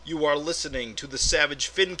You are listening to the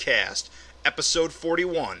Savage Fincast, episode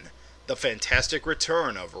 41, The Fantastic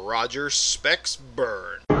Return of Roger Specs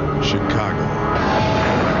Byrne. Chicago.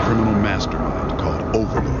 A criminal mastermind called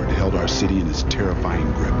Overlord held our city in his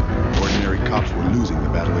terrifying grip. Ordinary cops were losing the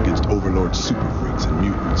battle against Overlord's super freaks and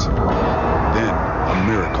mutants. Then, a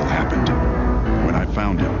miracle happened. When I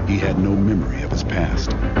found him, he had no memory of his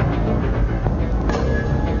past.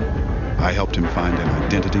 I helped him find an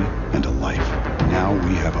identity and a life. Now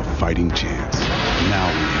we have a fighting chance. Now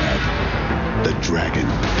we have the Dragon.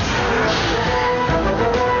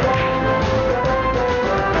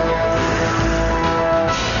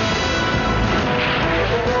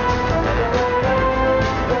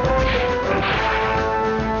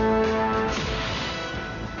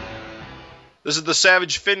 This is the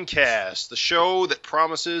Savage Fincast, the show that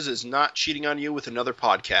promises is not cheating on you with another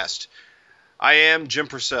podcast. I am Jim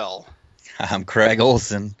Purcell. I'm Craig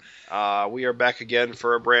Olson. We are back again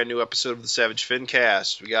for a brand new episode of the Savage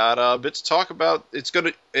Fincast. We got a bit to talk about. It's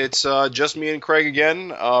just me and Craig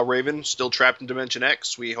again. Raven still trapped in Dimension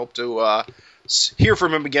X. We hope to hear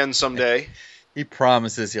from him again someday. He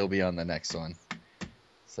promises he'll be on the next one.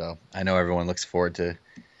 So I know everyone looks forward to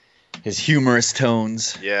his humorous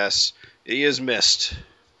tones. Yes, he is missed.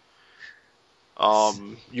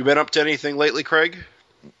 You been up to anything lately, Craig?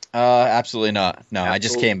 Absolutely not. No, Absolutely. I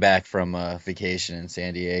just came back from vacation in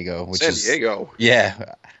San Diego. San Diego?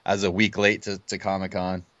 Yeah, I was a week late to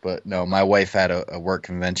Comic-Con. But no, my wife had a work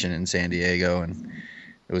convention in San Diego, and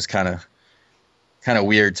it was kind of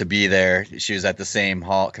weird to be there. She was at the same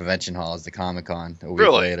convention hall as the Comic-Con a week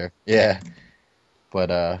later. Yeah.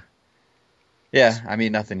 But, yeah, I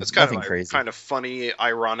mean, nothing crazy. Kind of funny,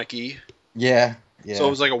 ironic-y. Yeah. So it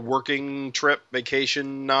was like a working trip,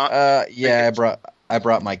 vacation, not? Yeah, I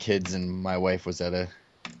brought my kids, and my wife was at a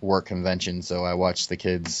work convention, so I watched the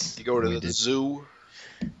kids. You go to the zoo?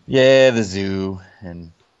 Yeah, the zoo,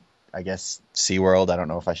 and I guess SeaWorld. I don't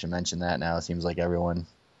know if I should mention that now. It seems like everyone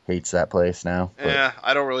hates that place now. Yeah,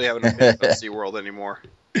 I don't really have an opinion about SeaWorld anymore.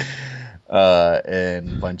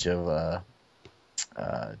 And a bunch of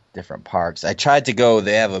different parks. I tried to go.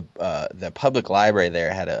 They have the public library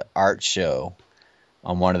there had an art show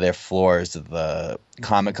on one of their floors of the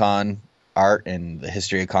Comic-Con art and the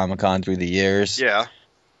history of Comic-Con through the years. Yeah.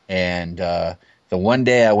 And the one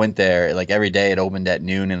day I went there, like every day it opened at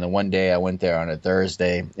noon, and the one day I went there on a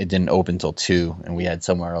Thursday, it didn't open till 2, and we had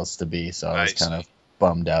somewhere else to be, so I was kind of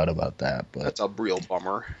bummed out about that. But that's a real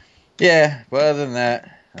bummer. Yeah, but other than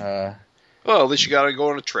that... well, at least you got to go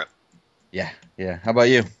on a trip. Yeah. How about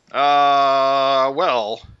you?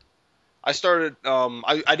 Well... I started,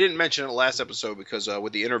 I didn't mention it last episode because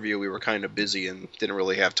with the interview we were kind of busy and didn't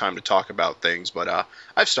really have time to talk about things, but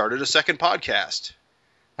I've started a second podcast.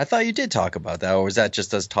 I thought you did talk about that, or was that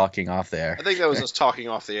just us talking off the air? I think that was us talking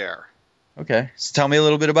off the air. Okay, so tell me a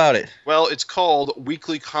little bit about it. Well, it's called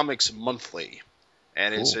Weekly Comics Monthly,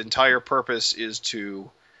 and its entire purpose is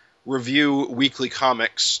to review weekly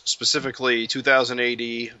comics, specifically 2000 AD,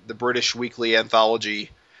 the British Weekly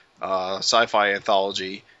Anthology, sci-fi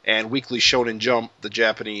anthology, and Weekly Shonen Jump, the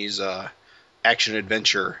Japanese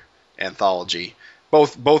action-adventure anthology.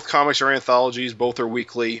 Both comics are anthologies. Both are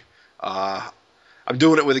weekly. I'm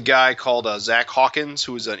doing it with a guy called Zach Hawkins,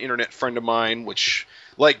 who is an internet friend of mine, which,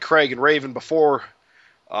 like Craig and Raven before,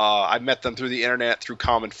 I met them through the internet, through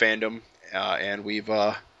Common Fandom, and we've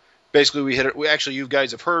basically we hit it. Actually, you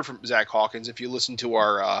guys have heard from Zach Hawkins if you listen to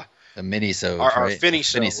our the mini-sode, our right?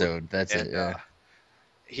 Finisode. That's it. Yeah.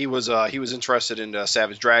 He was interested in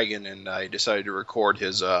Savage Dragon, and I decided to record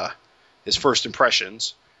his first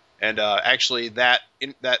impressions. And actually, that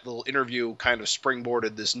little interview kind of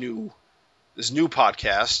springboarded this new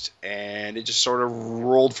podcast, and it just sort of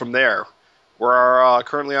rolled from there. We're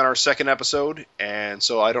currently on our second episode, and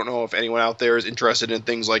so I don't know if anyone out there is interested in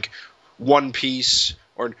things like One Piece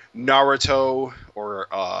or Naruto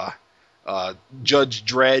or Judge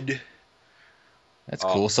Dredd. That's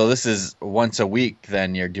cool. So this is once a week,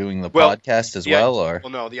 then you're doing the podcast as well, or?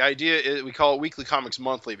 Well, no. The idea is we call it Weekly Comics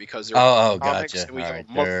Monthly because there are comics, gotcha. and we have a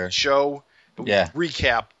monthly show. But we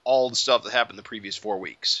recap all the stuff that happened the previous 4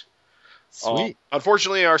 weeks. Sweet.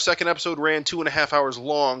 Unfortunately, our second episode ran 2.5 hours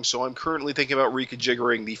long, so I'm currently thinking about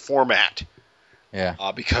rejiggering the format. Yeah.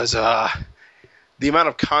 Because the amount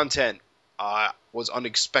of content was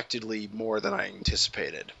unexpectedly more than I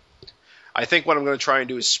anticipated. I think what I'm going to try and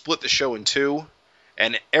do is split the show in 2.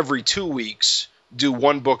 And every 2 weeks, do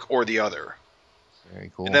one book or the other. Very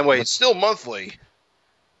cool. And that way, it's still monthly,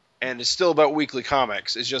 and it's still about weekly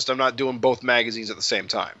comics. It's just I'm not doing both magazines at the same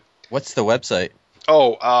time. What's the website?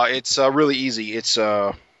 Oh, it's really easy. It's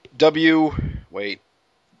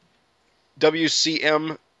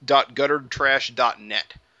WCM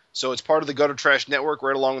www.guttertrash.net. So it's part of the Gutter Trash Network,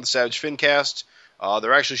 right along with the Savage Fincast.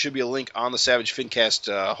 There actually should be a link on the Savage Fincast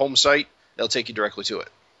home site. That'll take you directly to it.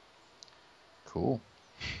 Cool.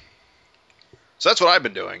 So that's what I've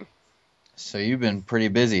been doing. So you've been pretty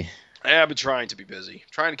busy. I've been trying to be busy,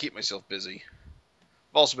 trying to keep myself busy.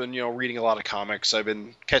 I've also been, reading a lot of comics. I've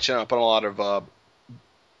been catching up on a lot of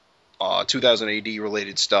 2000 AD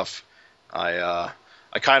related stuff. I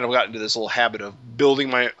kind of got into this little habit of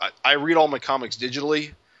building I read all my comics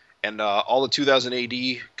digitally, and all the 2000 AD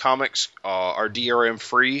comics are DRM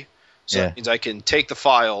free. So that means I can take the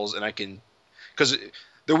files and because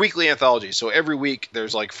they're weekly anthologies. So every week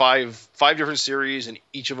there's like five different series, and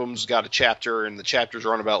each of them's got a chapter, and the chapters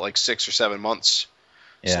run about like 6 or 7 months.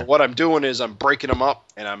 Yeah. So what I'm doing is I'm breaking them up,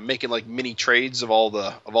 and I'm making like mini trades of all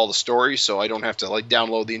the stories, so I don't have to like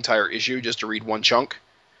download the entire issue just to read one chunk.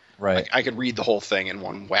 Right. I can read the whole thing in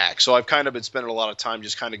one whack. So I've kind of been spending a lot of time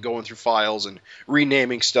just kind of going through files and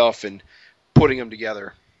renaming stuff and putting them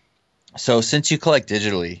together. So since you collect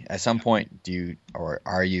digitally, at some point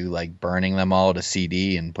are you like burning them all to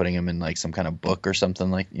CD and putting them in like some kind of book or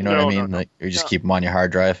something, like, what I mean? No. Like you just keep them on your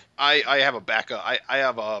hard drive? I have a backup. I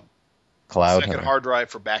have a cloud second hard drive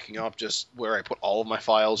for backing up, just where I put all of my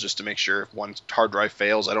files, just to make sure if one hard drive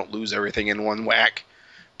fails, I don't lose everything in one whack.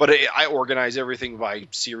 But I organize everything by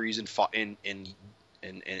series and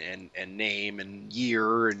name and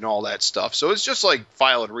year and all that stuff. So it's just like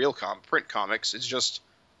file and reel print comics. It's just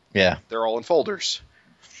they're all in folders,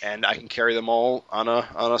 and I can carry them all on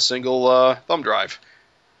a single thumb drive.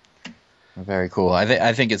 Very cool.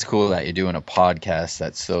 I think it's cool that you're doing a podcast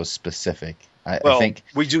that's so specific. I think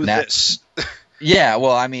we do this. Yeah,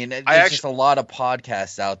 well, I mean, there's just a lot of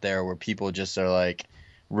podcasts out there where people just are like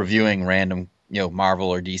reviewing random, Marvel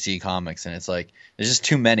or DC comics, and it's like there's just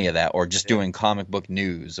too many of that, or just doing comic book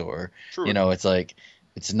news, or it's like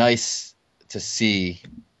it's nice to see,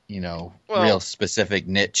 real specific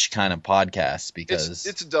niche kind of podcasts, because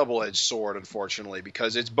it's a double-edged sword, unfortunately,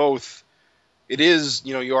 because it's both. It is,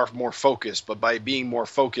 you are more focused, but by being more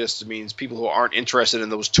focused, it means people who aren't interested in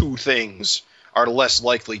those two things are less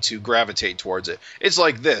likely to gravitate towards it. It's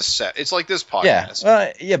like this. It's like this podcast.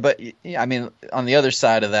 But I mean, on the other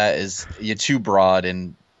side of that is you're too broad,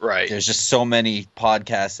 and there's just so many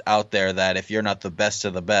podcasts out there that if you're not the best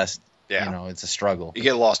of the best, it's a struggle. You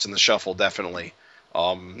get lost in the shuffle, definitely.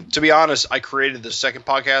 To be honest, I created the second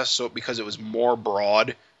podcast because it was more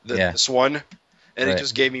broad than this one. And it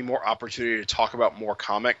just gave me more opportunity to talk about more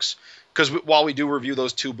comics. Because while we do review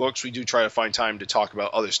those two books, we do try to find time to talk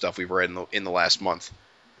about other stuff we've read in the last month.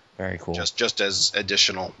 Very cool. Just as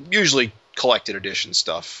additional, usually collected edition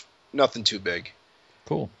stuff. Nothing too big.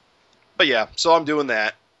 Cool. But yeah, so I'm doing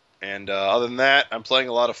that. And other than that, I'm playing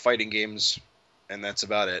a lot of fighting games, and that's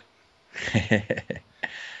about it.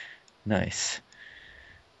 Nice.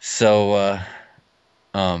 So,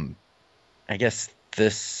 I guess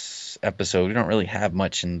this episode we don't really have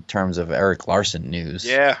much in terms of Erik Larsen news.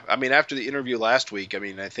 Yeah, I mean, after the interview last week,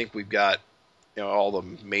 I think we've got all the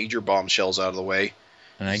major bombshells out of the way,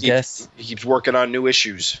 and I guess he keeps working on new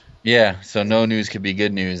issues. Yeah, so no news could be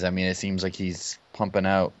good news. I mean, it seems like he's pumping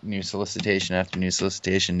out new solicitation after new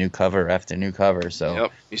solicitation, new cover after new cover. So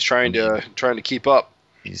he's trying to keep up.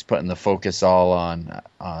 He's putting the focus all on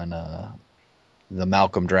the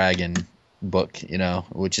Malcolm Dragon book,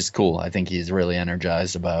 which is cool. I think he's really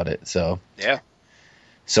energized about it. So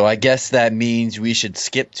So I guess that means we should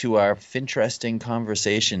skip to our Finteresting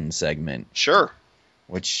Conversation segment. Sure.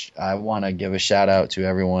 Which I want to give a shout out to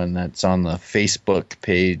everyone that's on the Facebook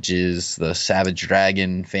pages, the Savage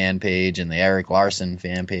Dragon fan page and the Erik Larsen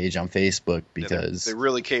fan page on Facebook, because they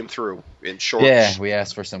really came through in short. Yeah, we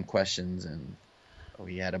asked for some questions and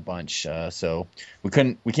we had a bunch. So we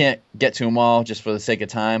can't get to them all just for the sake of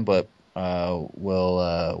time, but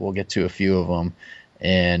we'll get to a few of them.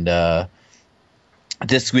 And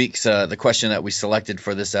this week's the question that we selected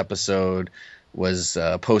for this episode was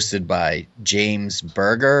posted by James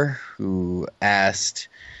Berger, who asked,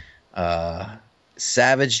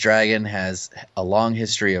 Savage Dragon has a long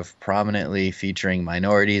history of prominently featuring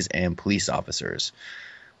minorities and police officers.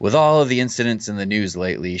 With all of the incidents in the news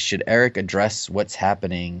lately, should Erik address what's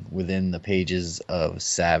happening within the pages of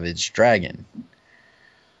Savage Dragon?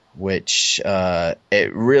 Which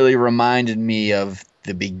it really reminded me of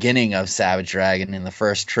the beginning of Savage Dragon in the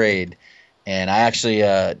first trade. And I actually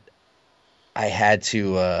I had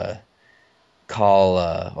to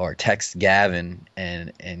call or text Gavin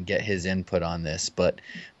and get his input on this. But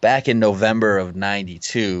back in November of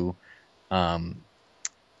 '92,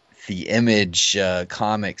 the Image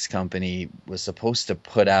Comics company was supposed to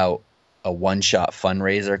put out a one-shot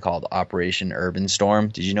fundraiser called Operation Urban Storm.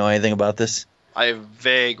 Did you know anything about this? I have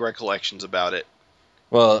vague recollections about it.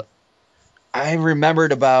 Well, I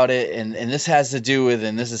remembered about it, and this has to do with,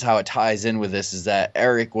 and this is how it ties in with this, is that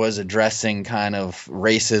Eric was addressing kind of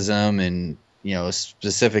racism and, you know,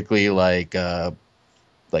 specifically like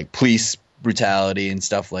police brutality and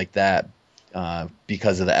stuff like that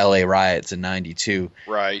because of the LA riots in '92.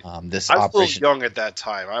 Right. This I was operation... a little young at that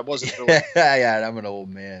time. I wasn't really... Yeah, and I'm an old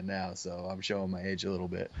man now, so I'm showing my age a little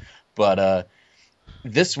bit. But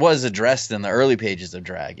this was addressed in the early pages of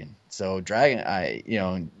Dragon. So Dragon,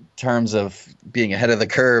 in terms of being ahead of the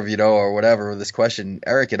curve, or whatever with this question,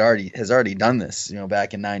 Eric has already done this,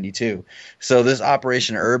 back in '92. So this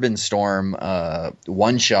Operation Urban Storm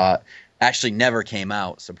one shot actually never came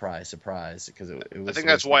out. Surprise, surprise, because it was. I think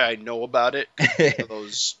that's why I know about it.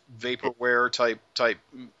 Those vaporware type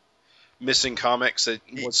missing comics that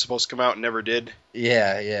was supposed to come out and never did.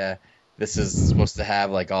 Yeah. This is supposed to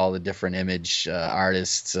have like all the different image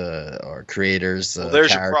artists or creators. Well,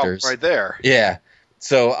 there's characters. Your problem right there. Yeah.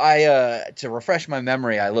 So to refresh my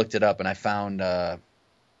memory, I looked it up and I found, I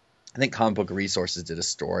think Comic Book Resources did a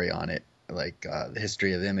story on it, like the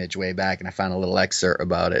history of Image way back, and I found a little excerpt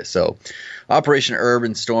about it. So Operation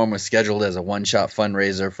Urban Storm was scheduled as a one-shot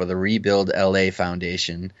fundraiser for the Rebuild LA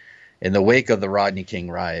Foundation. In the wake of the Rodney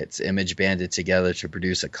King riots, Image banded together to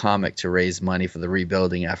produce a comic to raise money for the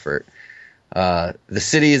rebuilding effort. The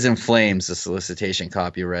city is in flames, the solicitation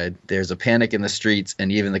copy read. There's a panic in the streets,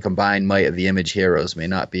 and even the combined might of the Image heroes may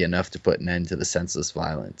not be enough to put an end to the senseless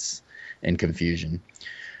violence and confusion.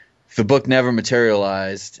 The book never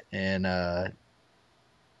materialized, and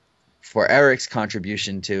for Eric's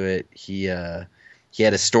contribution to it, he had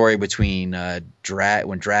a story between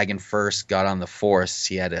when Dragon first got on the force.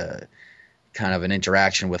 He had a kind of an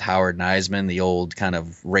interaction with Howard Neisman, the old kind of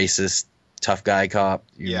racist tough guy cop.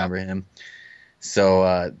 You remember him?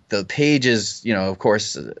 So the pages, of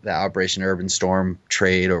course, the Operation Urban Storm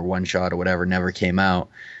trade or one shot or whatever never came out.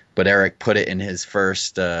 But Eric put it in his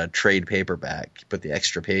first trade paperback. He put the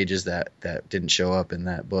extra pages that didn't show up in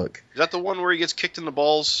that book. Is that the one where he gets kicked in the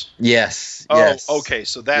balls? Yes. Oh, yes. Okay.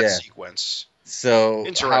 So that sequence. So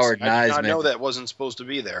Howard Neisman. I did not know that wasn't supposed to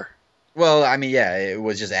be there. Well, I mean, yeah, it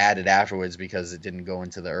was just added afterwards because it didn't go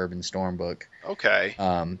into the Urban Storm book. Okay.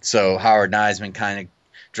 So Howard Neisman kind of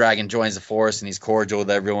Dragon joins the force and he's cordial with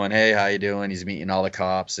everyone. Hey, how you doing? He's meeting all the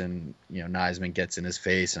cops, and Neisman gets in his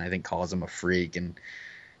face and I think calls him a freak, and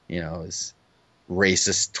is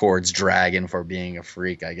racist towards Dragon for being a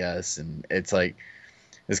freak, I guess. And it's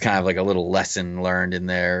kind of like a little lesson learned in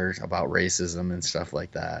there about racism and stuff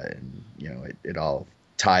like that, and it all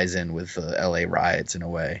ties in with the LA riots in a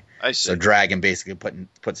way. I see. So Dragon basically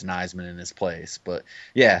puts Neisman in his place. But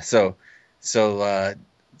yeah, so it's a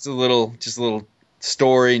little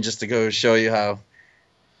story, and just to go show you how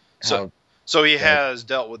so he has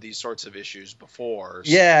dealt with these sorts of issues before.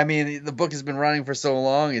 So. Yeah, I mean, the book has been running for so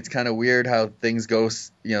long. It's kind of weird how things go,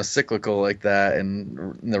 cyclical like that.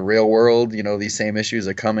 And in the real world, these same issues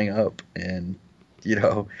are coming up. And,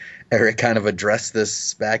 Eric kind of addressed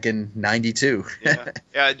this back in '92.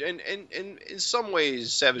 Yeah, and in some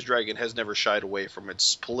ways, Savage Dragon has never shied away from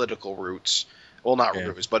its political roots. Well, not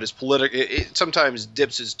roots, but its political. It sometimes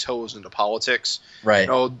dips its toes into politics. Right.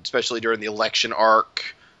 Especially during the election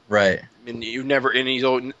arc. Right. And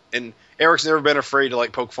and Eric's never been afraid to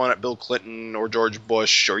poke fun at Bill Clinton or George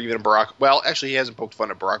Bush or even Barack. Well, actually, he hasn't poked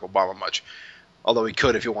fun at Barack Obama much, although he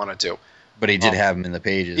could if he wanted to. But he did have him in the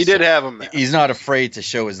pages. He did have him there. He's not afraid to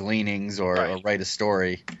show his leanings or write a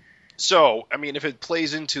story. So, I mean, if it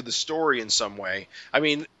plays into the story in some way, I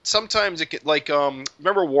mean, sometimes it could,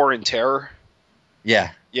 remember War and Terror?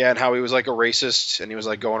 Yeah. Yeah, and how he was a racist, and he was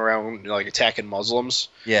going around attacking Muslims.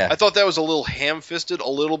 Yeah. I thought that was a little ham-fisted, a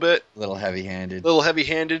little bit. A little heavy-handed.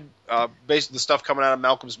 Based the stuff coming out of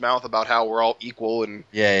Malcolm's mouth about how we're all equal and.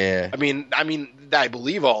 Yeah. I mean, I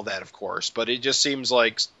believe all that, of course, but it just seems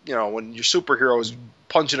like when your superhero is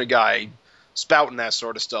punching a guy, spouting that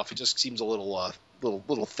sort of stuff, it just seems a little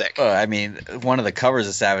thick. I mean, one of the covers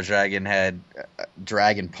of Savage Dragon had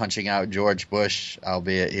Dragon punching out George Bush,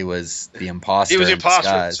 albeit he was the imposter. He was the imposter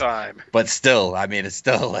at the time. But still, I mean, it's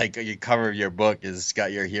still your cover of your book has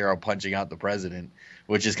got your hero punching out the president,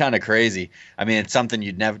 which is kind of crazy. I mean, it's something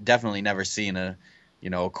you'd definitely never see in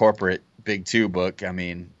a corporate Big Two book. I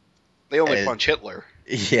mean, they only punch Hitler.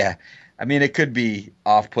 Yeah, I mean, it could be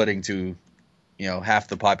off-putting to half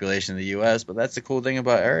the population of the U.S., but that's the cool thing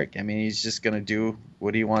about Eric. I mean, he's just going to do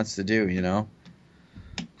what he wants to do,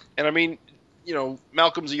 And I mean,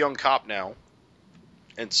 Malcolm's a young cop now,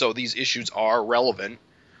 and so these issues are relevant.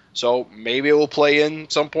 So maybe it will play in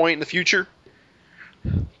some point in the future.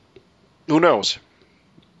 Who knows?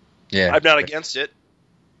 Yeah, I'm not against it.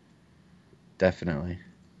 definitely.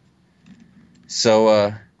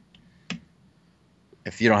 So,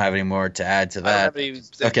 if you don't have any more to add to I that, don't have any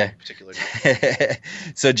okay. particular note.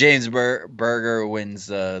 So James Berger wins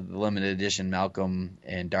the limited edition Malcolm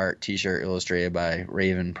and Dart T-shirt illustrated by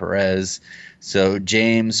Raven Perez. So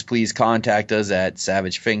James, please contact us at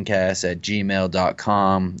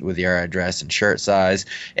savagefincast@gmail.com with your address and shirt size.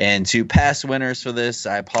 And to past winners for this,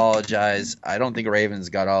 I apologize. I don't think Raven's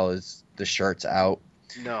got all the shirts out.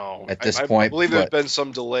 No. At this I point, believe there's but- been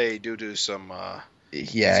some delay due to some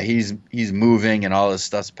Yeah, he's moving and all his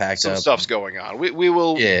stuff's packed up. stuff's going on. We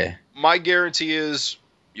will. Yeah. My guarantee is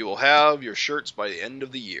you will have your shirts by the end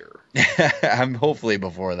of the year. I'm hopefully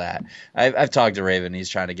before that. I've talked to Raven. He's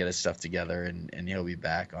trying to get his stuff together, and he'll be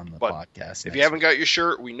back on the But podcast. If you haven't got your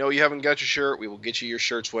shirt, we know you haven't got your shirt. We will get you your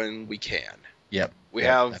shirts when we can. Yep. We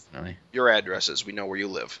have definitely. your addresses. We know where you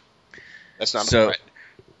live. That's not a So- threat.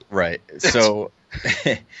 Right. So,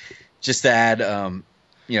 just to add,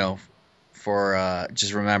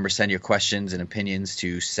 just remember, send your questions and opinions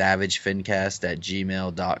to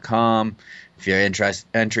savagefincast@gmail.com. If your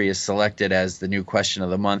entry is selected as the new question of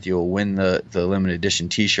the month, you will win the limited edition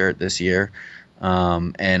T-shirt this year.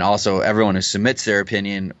 And also, everyone who submits their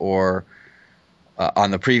opinion or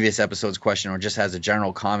on the previous episode's question or just has a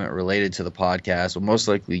general comment related to the podcast will most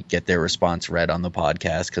likely get their response read on the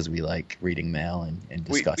podcast because we like reading mail and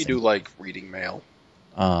discussing. We do like reading mail.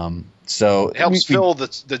 So It helps fill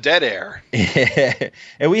the dead air.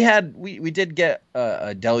 And we did get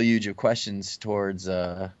a deluge of questions towards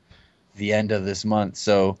the end of this month.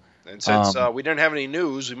 So And since we didn't have any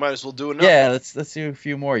news, we might as well do another. yeah, let's do a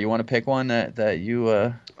few more. You want to pick one that you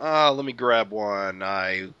Let me grab one.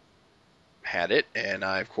 I had it, and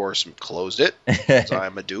I, of course, closed it, because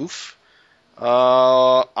I'm a doof.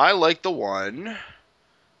 I like the one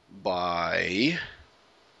by...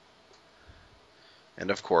 And,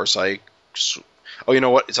 of course, oh, you know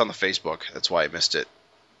what? It's on the Facebook. That's why I missed it.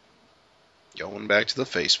 Going back to the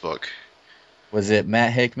Facebook. Was it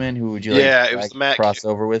Matt Hickman? Who would you like Yeah, it was Matt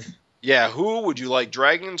crossover with? Yeah, who would you like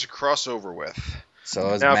Dragons to cross over with? So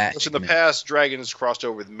it was Now, Matt of course, in the Hickman. past, Dragons crossed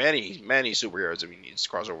over with many, many superheroes. I mean, he's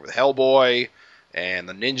crossed over with Hellboy and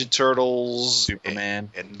the Ninja Turtles, Superman,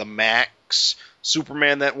 and the Max,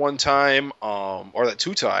 Superman that one time, or that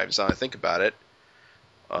two times. Now I think about it.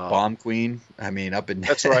 Bomb Queen. I mean, up in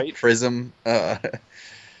That's right. Prism.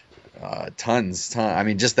 Tons. I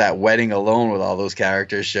mean, just that wedding alone with all those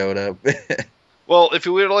characters showed up. Well, if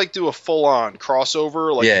we would like do a full-on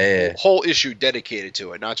crossover, like Yeah. a whole issue dedicated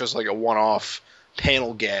to it, not just like a one-off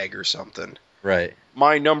panel gag or something. Right.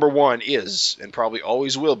 My number one is, and probably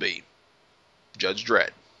always will be, Judge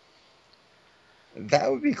Dredd. That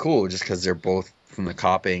would be cool, just because they're both from the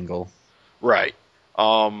cop angle. Right.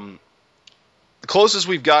 The closest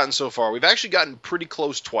we've gotten so far, we've actually gotten pretty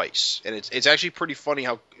close twice, and it's actually pretty funny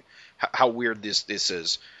how weird this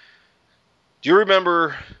is. Do you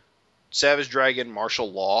remember Savage Dragon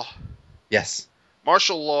Martial Law? Yes.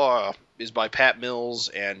 Martial Law is by Pat Mills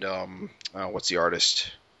and what's the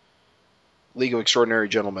artist? League of Extraordinary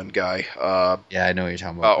Gentlemen guy. Yeah, I know what you're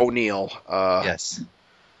talking about. O'Neill. Yes.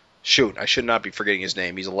 Shoot, I should not be forgetting his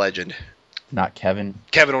name. He's a legend. Not Kevin.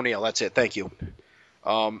 Kevin O'Neill, that's it. Thank you.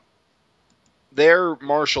 They're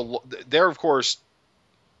of course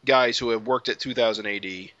guys who have worked at 2000 AD.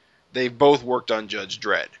 They've both worked on Judge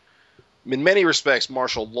Dredd. In many respects,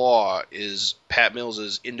 Martial Law is Pat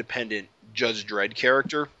Mills' independent Judge Dredd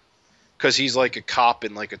character, because he's like a cop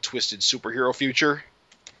in like a twisted superhero future.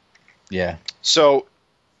 Yeah. So,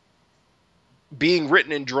 being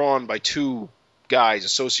written and drawn by two guys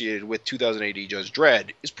associated with 2000 AD Judge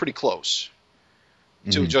Dredd is pretty close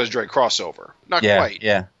to a Judge Dredd crossover. Not quite.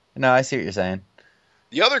 Yeah. No, I see what you're saying.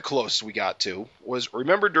 The other close we got to was,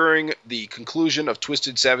 remember during the conclusion of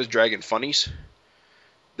Twisted Savage Dragon Funnies?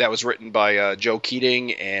 That was written by Joe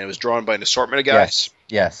Keating, and it was drawn by an assortment of guys.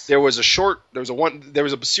 Yes. There was a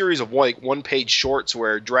series of like one-page shorts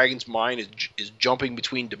where Dragon's mind is jumping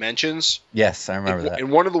between dimensions. Yes, I remember that. In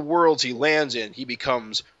one of the worlds he lands in, he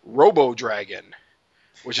becomes Robo Dragon,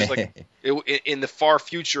 which is like in the far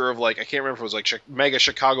future of, like, I can't remember if it was like Mega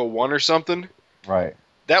Chicago 1 or something. Right.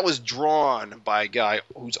 That was drawn by a guy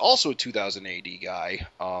who's also a 2000 AD guy,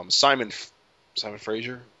 Simon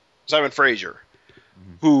Fraser.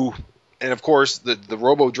 Who, and of course, the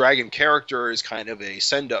Robo Dragon character is kind of a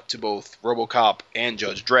send-up to both RoboCop and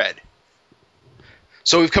Judge Dredd.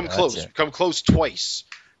 So we've come close. We've come close twice.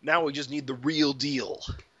 Now we just need the real deal,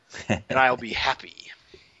 and I'll be happy.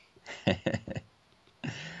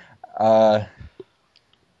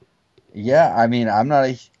 Yeah, I mean, I'm not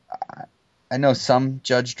I know some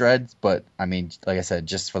Judge Dredd, but I mean, like I said,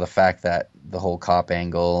 just for the fact that the whole cop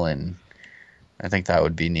angle, and I think that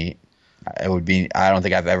would be neat. It would be. I don't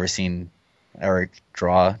think I've ever seen Eric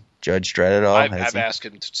draw Judge Dredd at all. I've asked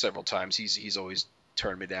him several times. He's always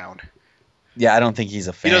turned me down. Yeah, I don't think he's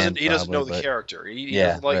a fan. He doesn't know the character. He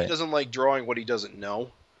doesn't like drawing what he doesn't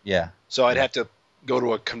know. Yeah. So I'd have to go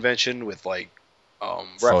to a convention with like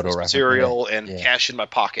reference material and cash in my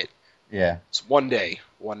pocket. Yeah. It's one day.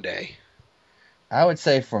 I would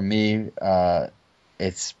say for me,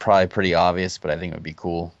 it's probably pretty obvious, but I think it would be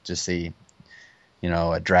cool to see,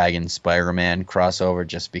 a Dragon Spider-Man crossover,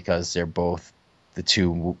 just because they're both the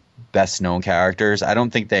two best known characters. I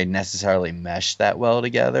don't think they necessarily mesh that well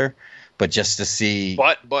together, but just to see.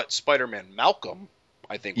 But Spider-Man Malcolm,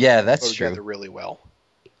 I think. That's go together really well.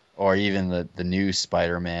 Or even the new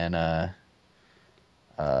Spider-Man.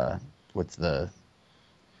 What's the?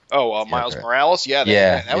 Miles Morales. Yeah,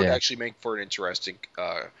 that would actually make for an interesting.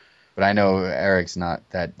 But I know Eric's not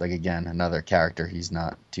that, like, again, another character he's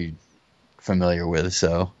not too familiar with.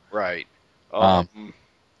 So right. Of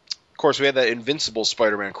course, we had that Invincible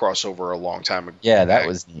Spider-Man crossover a long time ago. Yeah, that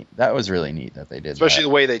was neat. That was really neat that they did. Especially the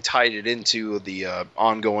way they tied it into the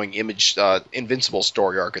ongoing Image Invincible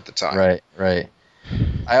story arc at the time. Right.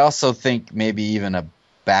 I also think maybe even a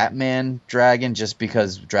Batman Dragon, just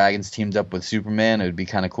because Dragon's teamed up with Superman, it would be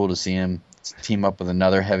kind of cool to see him team up with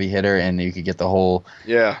another heavy hitter, and you could get the whole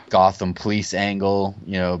Gotham police angle,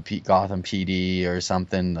 Gotham PD or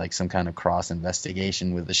something, like some kind of cross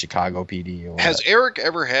investigation with the Chicago PD. Has Eric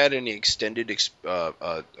ever had any extended what's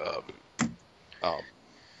the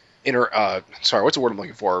word I'm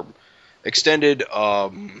looking for? Extended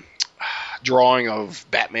drawing of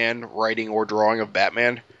Batman, writing or drawing of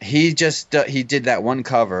Batman? He just he did that one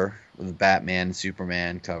cover with Batman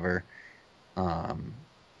Superman cover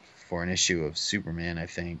for an issue of Superman, I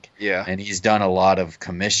think. Yeah. And he's done a lot of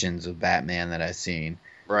commissions of Batman that I've seen.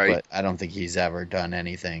 Right. But I don't think he's ever done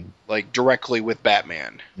anything like directly with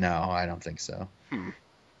Batman. No, I don't think so.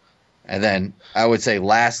 And then I would say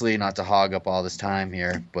lastly, not to hog up all this time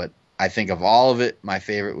here, but I think of all of it, my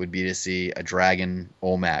favorite would be to see a Dragon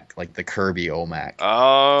Olmec, like the Kirby Olmec.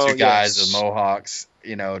 Oh, two guys with mohawks,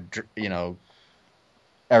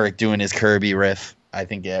 Eric doing his Kirby riff. I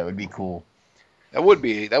think it would be cool. That would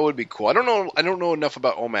be cool. I don't know enough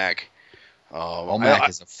about Olmec. Olmec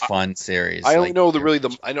is a fun series. I only know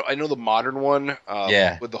I know the modern one.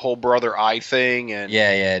 With the whole brother eye thing and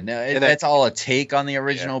no, that's all a take on the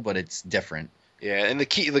original, but it's different. Yeah, and the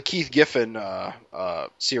Keith Giffen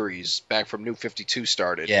series back from New 52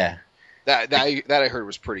 started. Yeah, that I heard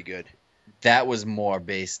was pretty good. That was more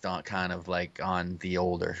based on kind of like on the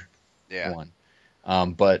older one,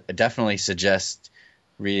 but I definitely suggest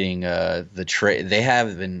reading the trade. They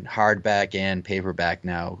have in hardback and paperback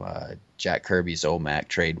now. Jack Kirby's Olmec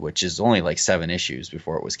trade, which is only like 7 issues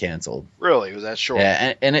before it was canceled. Really? Was that short?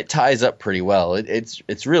 Yeah, and it ties up pretty well.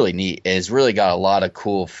 It's really neat. It's really got a lot of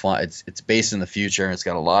cool fun. It's based in the future, and it's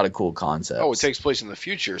got a lot of cool concepts. Oh, it takes place in the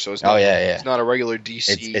future, so it's not. It's not a regular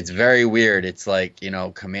DC. It's very weird. It's like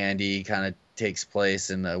Commandy kind of takes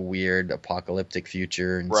place in a weird apocalyptic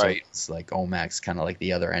future, and so it's like Olmec's kind of like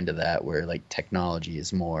the other end of that, where like technology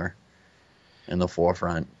is more in the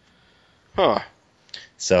forefront. Huh.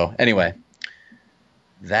 So anyway,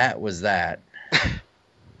 that was that.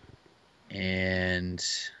 And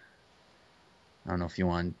I don't know if you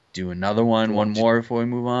want to do another one more before we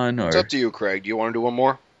move on, or it's up to you, Craig. Do you want to do one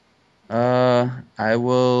more? I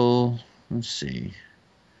will. Let's see.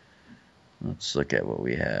 Let's look at what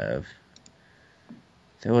we have.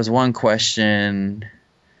 There was one question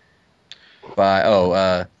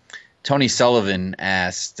by Tony Sullivan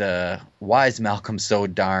asked, why is Malcolm so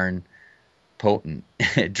darn potent?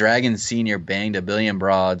 Dragon Senior banged 1 billion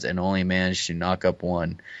broads and only managed to knock up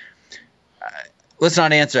one. Let's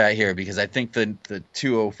not answer that here, because I think the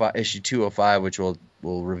issue 205, which we'll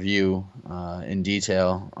review in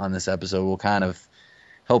detail on this episode, will kind of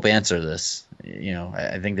help answer this.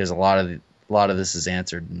 I think there's a lot of this is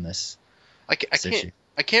answered in this. I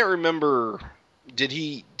can't remember. Did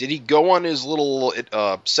he go on his little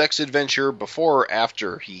sex adventure before or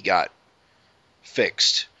after he got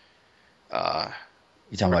fixed?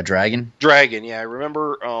 You talking about Dragon? Dragon, yeah. I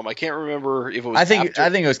remember. I can't remember if it was. I think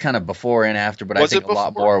it was kind of before and after, but I think a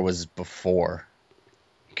lot more was before.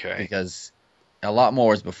 Okay. Because a lot more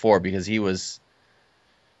was before, because he was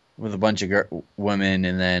with a bunch of women,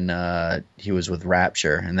 and then he was with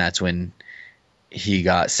Rapture, and that's when he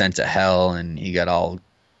got sent to hell, and he got all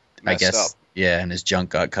messed up. Yeah, and his junk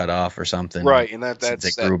got cut off or something. Right, and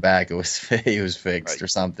since it grew back, he was fixed or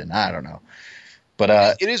something. I don't know.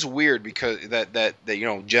 But it is weird because that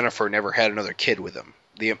Jennifer never had another kid with him.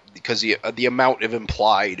 Because the amount of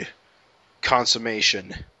implied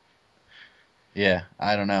consummation. yeah,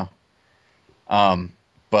 I don't know.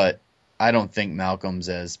 But I don't think Malcolm's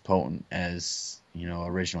as potent as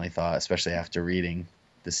originally thought, especially after reading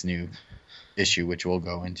this new issue, which we'll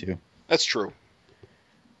go into. That's true.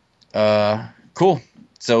 Cool.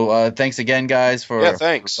 So thanks again, guys, for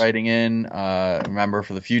writing in. Remember,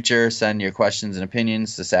 for the future, send your questions and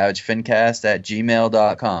opinions to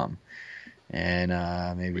savagefincast@gmail.com.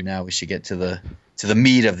 And maybe now we should get to the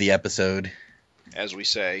meat of the episode, as we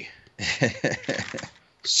say.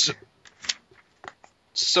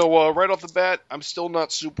 So right off the bat, I'm still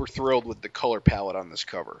not super thrilled with the color palette on this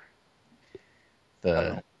cover.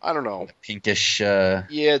 I don't know. Pinkish. Yeah,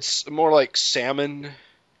 it's more like salmon,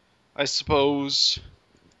 I suppose.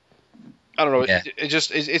 I don't know. Yeah.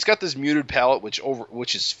 It's got this muted palette,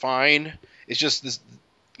 which is fine. It's just this.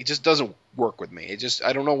 It just doesn't work with me.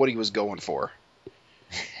 I don't know what he was going for.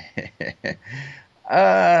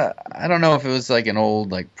 I don't know if it was like an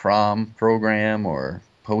old prom program or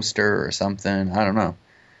poster or something. I don't know.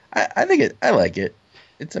 I think I like it.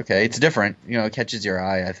 It's okay. It's different. It catches your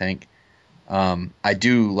eye, I think. I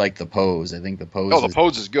do like the pose. I think the pose. Oh, the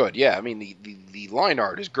pose is good. Yeah, I mean the line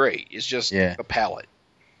art is great. It's just the palette.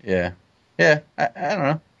 Yeah. Yeah. I don't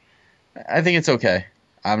know. I think it's okay.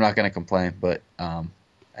 I'm not gonna complain, but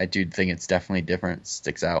I do think it's definitely different. It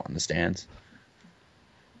sticks out in the stands.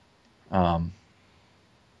 What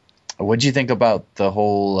did you think about the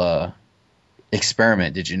whole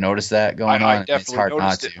experiment? Did you notice that going on? It's hard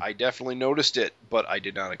not to. I definitely noticed it, but I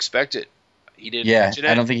did not expect it. He didn't mention it.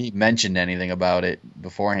 I don't think he mentioned anything about it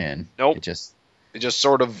beforehand. Nope. It just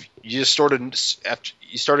sort of after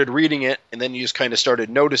you started reading it, and then you just kind of started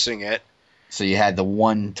noticing it. So you had the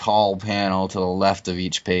one tall panel to the left of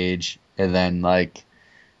each page, and then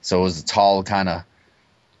so it was a tall kind of.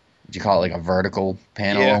 Would you call it a vertical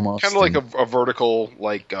panel almost? Kind of like a vertical,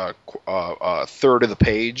 third of the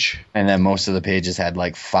page. And then most of the pages had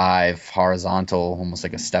 5 horizontal, almost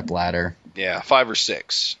like a step ladder. Yeah, 5 or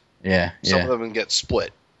 6. Yeah, Some of them get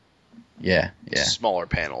split. Yeah. Smaller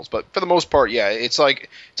panels, but for the most part, yeah, it's a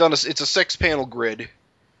 6-panel grid.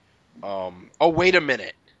 Oh, wait a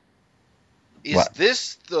minute. Is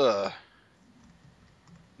this the?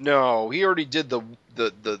 No, he already did the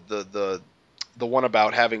one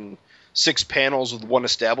about having 6 panels with one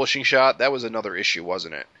establishing shot. That was another issue,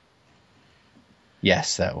 wasn't it?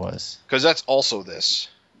 Yes, that was. Because that's also this,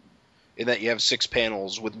 in that you have 6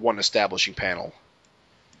 panels with one establishing panel.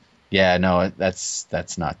 Yeah, no, that's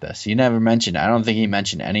not this. He never mentioned. I don't think he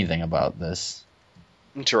mentioned anything about this.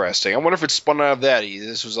 Interesting. I wonder if it spun out of that.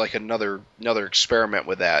 This was another experiment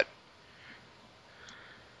with that.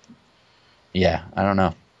 Yeah, I don't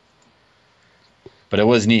know. But it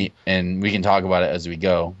was neat, and we can talk about it as we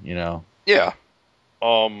go, Yeah.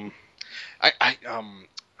 What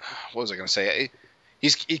was I gonna say?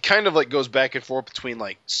 He kind of goes back and forth between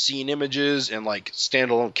scene images and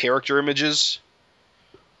standalone character images.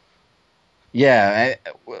 Yeah,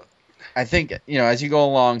 I think as you go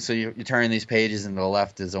along, so you turn these pages, and the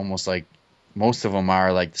left is almost most of them are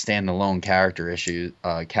standalone character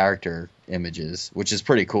images, which is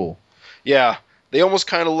pretty cool. Yeah. They almost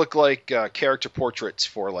kind of look like character portraits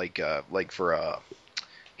for for a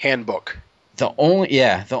handbook. The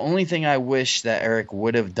only thing I wish that Eric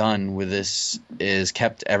would have done with this is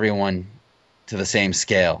kept everyone to the same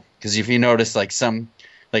scale. Because if you notice,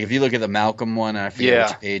 if you look at the Malcolm one, I forget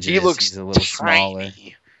which page it is, he's a little smaller.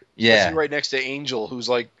 Yeah, especially right next to Angel, who's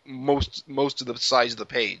most of the size of the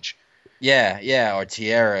page. Yeah, or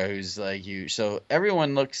Tiara, who's huge. So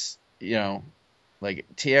everyone looks,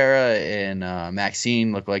 Tiara and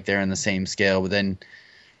Maxine look like they're in the same scale, but then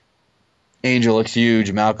Angel looks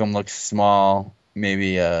huge, Malcolm looks small,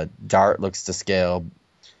 maybe Dart looks to scale,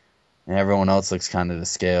 and everyone else looks kind of to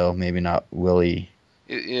scale. Maybe not Willie.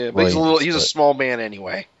 Yeah, but he's a small man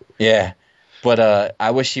anyway. Yeah, but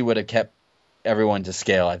I wish he would have kept everyone to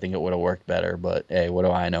scale. I think it would have worked better. But hey, what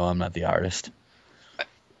do I know? I'm not the artist.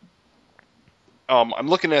 I'm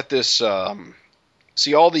looking at this.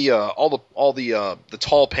 See, all the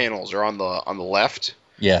tall panels are on the left.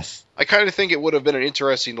 Yes. I kind of think it would have been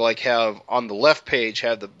interesting to have on the left page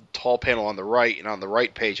have the tall panel on the right, and on the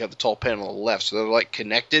right page have the tall panel on the left, so they're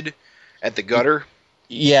connected at the gutter.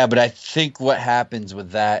 Yeah, but I think what happens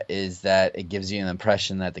with that is that it gives you an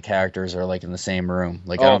impression that the characters are in the same room.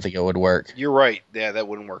 I don't think it would work. You're right. Yeah, that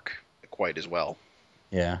wouldn't work quite as well.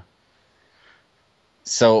 Yeah.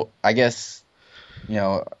 So I guess.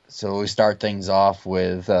 So we start things off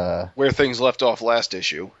with where things left off last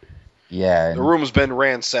issue. Yeah. The room's been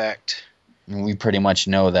ransacked. we pretty much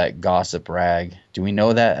know that Gossip Rag. Do we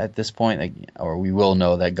know that at this point? Like, or we will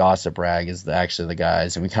know that Gossip Rag is actually the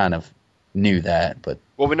guys, and we kind of knew that, but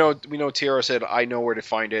Well, we know Tiara said, "I know where to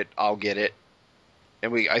find it. I'll get it."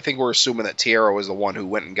 And I think we're assuming that Tiara was the one who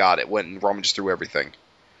went and got it, went and rummaged through everything.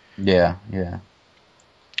 yeah.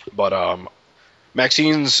 But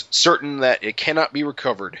Maxine's certain that it cannot be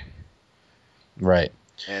recovered. Right.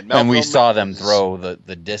 And we saw them throw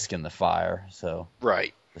the disc in the fire, so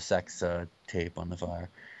right. the sex tape on the fire.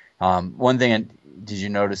 One thing, did you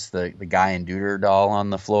notice the Guy and Deuter doll on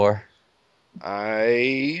the floor?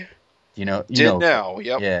 I You know, now.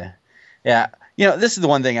 Yep. Yeah. This is the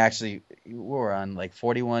one thing. Actually, we're on like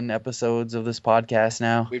 41 episodes of this podcast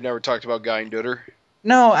now. We've never talked about Guy and Deuter.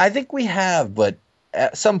 No, I think we have, but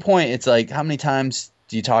at some point, it's like, how many times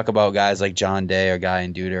do you talk about guys like John Day or Guy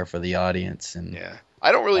and Deuter for the audience? And yeah.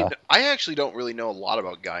 I actually don't really know a lot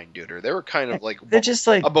about Guy and Deuter. They were kind of like they're just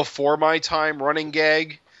like a before my time running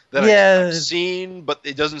gag that I've seen, but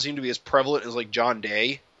it doesn't seem to be as prevalent as like John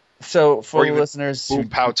Day. So for the listeners who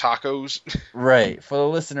Pow Tacos, right? For the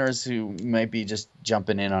listeners who might be just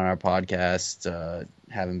jumping in on our podcast,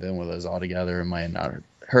 haven't been with us all together, and might not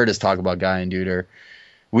heard us talk about Guy and Deuter.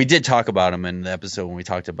 We did talk about him in the episode when we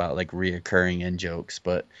talked about like reoccurring in jokes,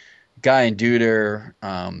 but Guy and Deuter,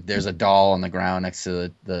 there's a doll on the ground next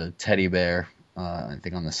to the teddy bear, I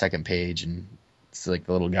think on the second page, and it's like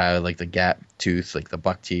the little guy with like the gap tooth, like the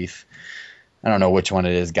buck teeth. I don't know which one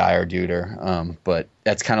it is, Guy or Deuter, but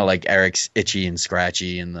that's kind of like Eric's Itchy and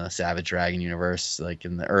Scratchy in the Savage Dragon universe. Like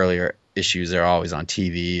in the earlier issues, they're always on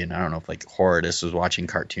TV, and I don't know if like Horridus was watching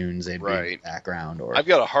cartoons, they'd be in the background. Or I've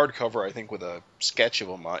got a hardcover, I think, with a sketch of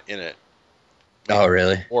them in it. Oh,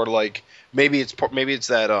 really? Or like maybe it's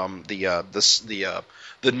that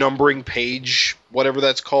the numbering page, whatever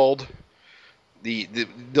that's called.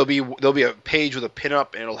 There'll be a page with a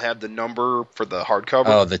pinup, and it'll have the number for the hardcover.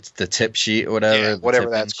 Oh, the tip sheet or whatever. Yeah, whatever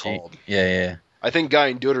that's called. Yeah. I think Guy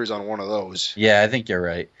and Deuter's on one of those. Yeah, I think you're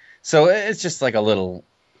right. So it's just like a little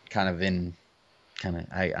kind of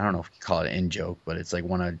I don't know if you call it in joke, but it's like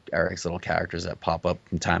one of Eric's little characters that pop up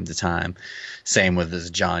from time to time. Same with this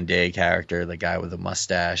John Day character, the guy with the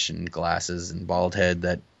mustache and glasses and bald head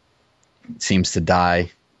that seems to die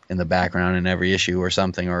in the background in every issue or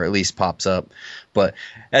something, or at least pops up. But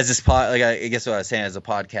as this I guess what I was saying, as the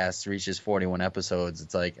podcast reaches 41 episodes,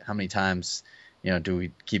 it's like, how many times, do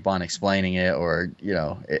we keep on explaining it, or,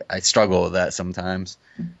 I struggle with that sometimes.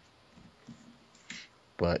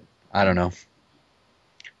 But I don't know.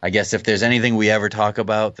 I guess if there's anything we ever talk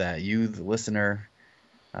about that you, the listener,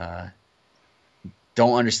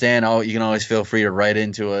 don't understand, you can always feel free to write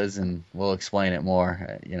into us, and we'll explain it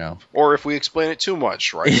more, Or if we explain it too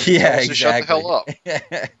much, right? Yeah, exactly. Shut the hell up.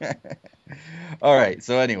 All right,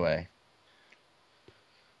 so anyway.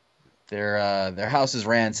 Their house is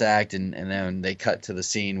ransacked, and then they cut to the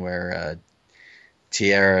scene where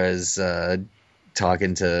Tiara is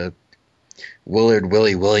talking to Willard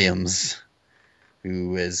Willie Williams,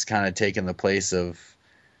 who is kind of taking the place of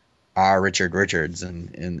Richard Richards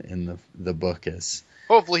in the book. Is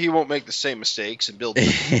hopefully he won't make the same mistakes and build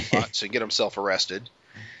plots and get himself arrested.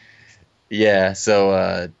 Yeah,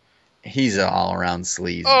 so he's an all-around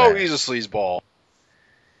sleaze. Oh, he's a sleazeball.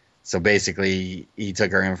 So basically, he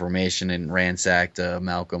took her information and ransacked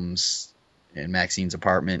Malcolm's and Maxine's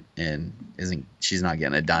apartment, and she's not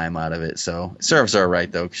getting a dime out of it. So it serves her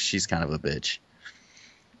right, though, because she's kind of a bitch.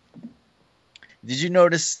 Did you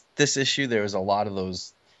notice this issue? There was a lot of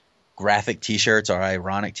those graphic T-shirts or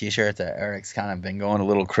ironic T-shirts that Eric's kind of been going a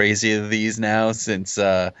little crazy with these now since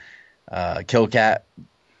Killcat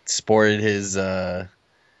sported his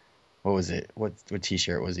what was it? What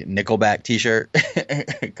T-shirt was it? Nickelback T-shirt.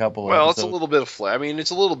 A couple. Well, episodes. it's a little bit of it's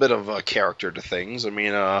a little bit of character to things. I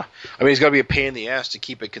mean, it's got to be a pain in the ass to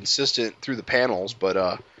keep it consistent through the panels.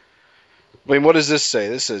 But what does this say?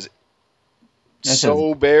 This says.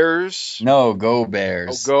 Bears? No, Go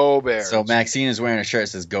Bears. Oh, Go Bears. So Maxine is wearing a shirt that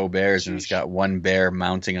says Go Bears, and it's got one bear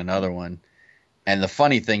mounting another one. And the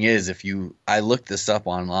funny thing is, I looked this up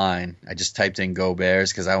online. I just typed in Go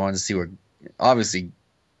Bears because I wanted to see where, obviously,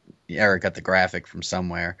 Eric got the graphic from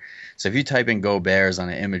somewhere. So if you type in Go Bears on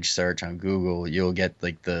an image search on Google, you'll get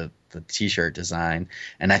like the T-shirt design.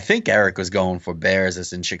 And I think Eric was going for Bears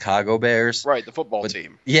as in Chicago Bears. Right, the football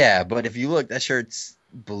team. Yeah, but if you look, that shirt's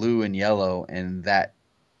blue and yellow, and that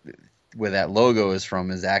where that logo is from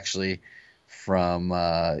is actually from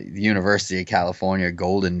the University of California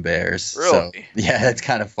Golden Bears. Really? So, yeah, that's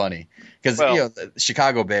kind of funny because the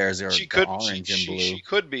Chicago Bears are orange and blue. She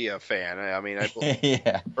could be a fan. I mean,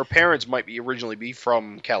 yeah. Her parents might be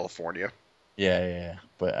from California. Yeah.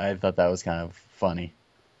 But I thought that was kind of funny.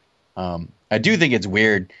 I do think it's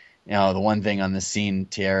weird. The one thing on this scene,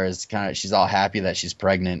 Tiara is she's all happy that she's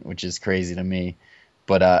pregnant, which is crazy to me.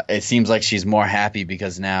 But it seems like she's more happy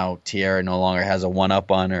because now Tiara no longer has a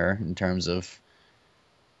one-up on her in terms of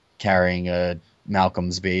carrying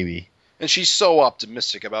Malcolm's baby. And she's so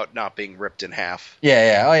optimistic about not being ripped in half.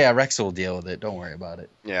 Yeah. Oh, yeah, Rex will deal with it. Don't worry about it.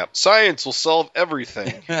 Yeah, science will solve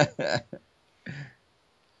everything.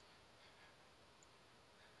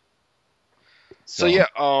 So yeah,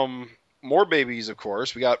 more babies, of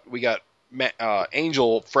course. We got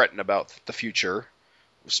Angel fretting about the future,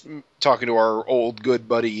 talking to our old good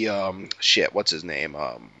buddy. What's his name?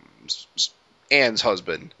 Anne's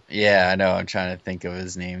husband. Yeah, I know. I'm trying to think of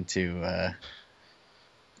his name too.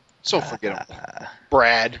 So forgettable.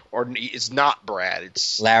 Brad, or it's not Brad.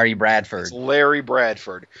 It's Larry Bradford. It's Larry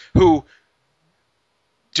Bradford, who.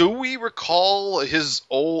 Do we recall his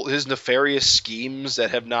nefarious schemes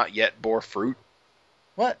that have not yet bore fruit?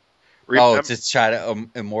 What? Remember, to try to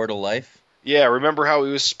immortal life? Yeah, remember how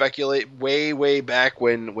he was speculating way back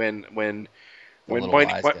when Mighty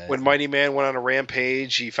Man went on a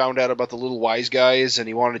rampage, he found out about the little wise guys, and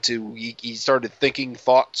he started thinking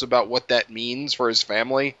thoughts about what that means for his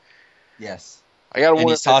family. Yes. And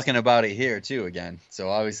he's talking about it here too again, so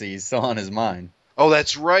obviously he's still on his mind. Oh,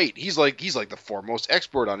 that's right. He's like the foremost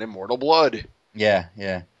expert on immortal blood. Yeah.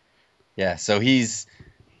 So he's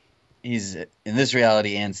in this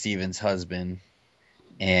reality Ann Stevens' husband,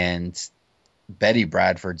 and Betty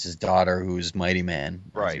Bradford's his daughter, who's Mighty Man,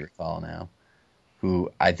 as you recall now.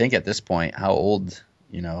 Who I think at this point, how old?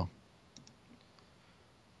 How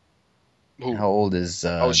old is?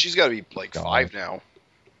 She's got to be like 5 now.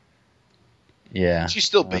 Yeah, she's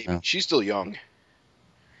still baby. She's still young.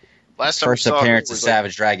 Last first appearance of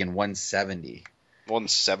Savage Dragon 170.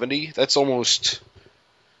 170? That's almost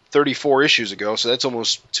 34 issues ago, so that's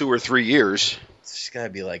almost 2 or 3 years. She's got to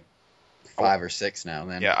be like 5 or 6 now,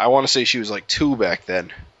 then. Yeah, I want to say she was like 2 back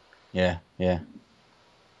then. Yeah.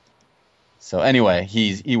 So anyway,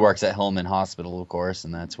 he works at Hillman Hospital, of course,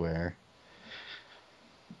 and that's where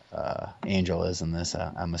Angel is in this.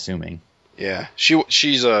 I'm assuming. Yeah,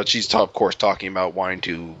 she's of course talking about wanting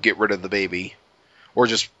to get rid of the baby, or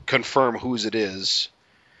just confirm whose it is.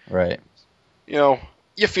 Right. You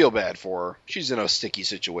feel bad for her. She's in a sticky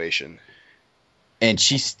situation. And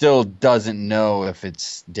she still doesn't know if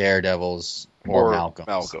it's Daredevil's or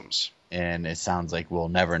Malcolm's. And it sounds like we'll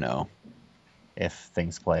never know if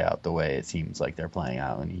things play out the way it seems like they're playing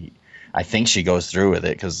out. And I think she goes through with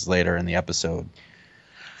it because later in the episode,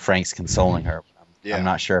 Frank's consoling her. Yeah. I'm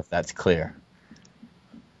not sure if that's clear.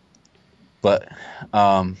 But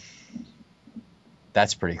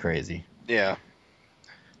that's pretty crazy. Yeah.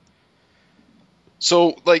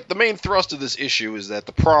 So, the main thrust of this issue is that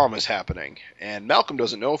the prom is happening, and Malcolm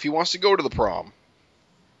doesn't know if he wants to go to the prom.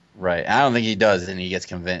 Right. I don't think he does, and he gets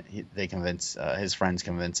convinced. His friends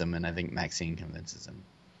convince him, and I think Maxine convinces him.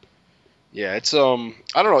 Yeah, it's I don't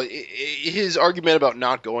know. His argument about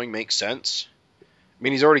not going makes sense. I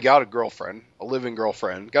mean, he's already got a living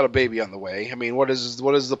girlfriend, got a baby on the way. I mean, what does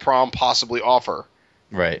the prom possibly offer?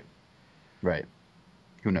 Right.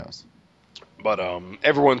 Who knows? But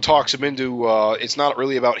everyone talks him into it's not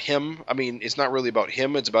really about him. I mean, it's not really about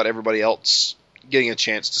him. It's about everybody else getting a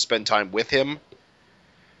chance to spend time with him.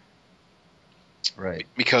 Right.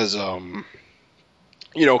 Because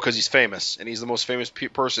because he's famous, and he's the most famous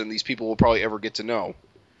person these people will probably ever get to know.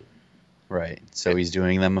 Right. So he's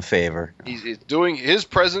doing them a favor. He's doing his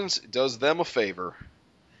presence does them a favor.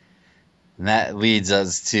 And that leads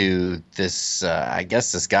us to this, I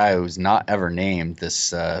guess this guy who's not ever named,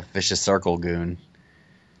 this Vicious Circle goon.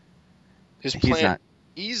 His plan,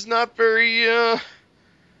 he's not very,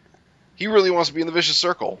 he really wants to be in the Vicious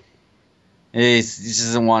Circle. He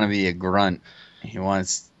doesn't want to be a grunt. He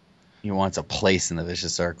wants a place in the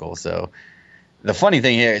Vicious Circle. So the funny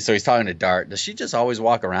thing here, so he's talking to Dart. Does she just always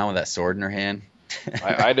walk around with that sword in her hand?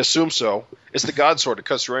 I'd assume so. It's the God sword. It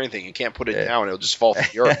cuts through anything. You can't put it down. It'll just fall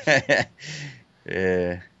through the earth.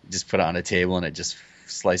 Yeah. Just put it on a table and it just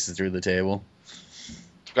slices through the table.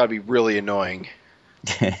 It's got to be really annoying.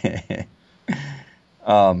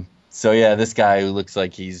 So yeah, this guy who looks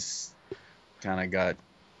like he's kind of got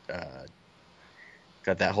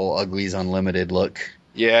that whole Uglies Unlimited look.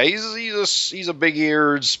 Yeah, he's a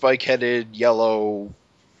big-eared, spike-headed, yellow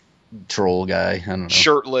troll guy. I don't know.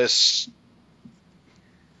 Shirtless.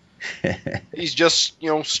 He's just,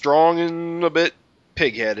 strong and a bit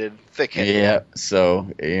pig-headed, thick-headed. Yeah,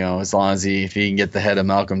 so, as long as if he can get the head of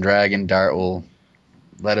Malcolm Dragon, Dart will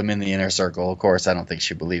let him in the inner circle. Of course, I don't think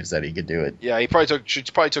she believes that he could do it. Yeah, she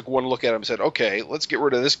probably took one look at him and said, okay, let's get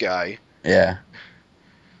rid of this guy. Yeah.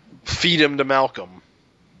 Feed him to Malcolm.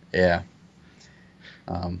 Yeah.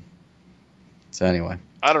 So anyway.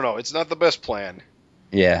 I don't know. It's not the best plan.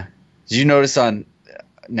 Yeah. Did you notice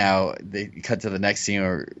now they cut to the next scene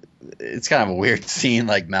where it's kind of a weird scene,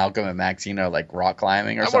 like Malcolm and Maxine are like rock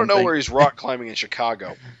climbing or something? I want to know where he's rock climbing in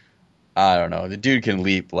Chicago. I don't know. The dude can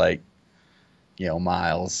leap like,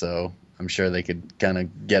 miles, so I'm sure they could kind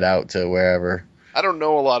of get out to wherever. I don't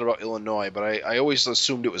know a lot about Illinois, but I always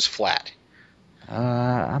assumed it was flat.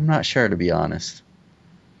 I'm not sure, to be honest.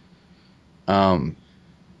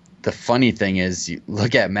 The funny thing is, you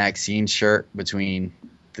look at Maxine's shirt between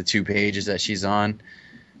the 2 pages that she's on,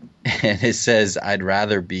 and it says, "I'd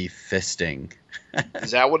rather be fisting."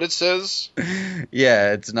 Is that what it says?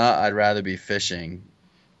 Yeah, it's not "I'd rather be fishing."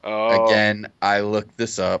 Oh. Again, I looked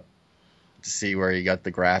this up to see where he got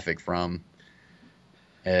the graphic from,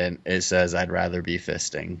 and it says, "I'd rather be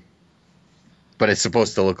fisting." But it's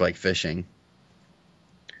supposed to look like fishing.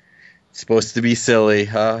 It's supposed to be silly,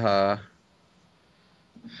 haha.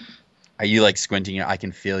 Are you like squinting? I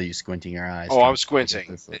can feel you squinting your eyes. Oh, I'm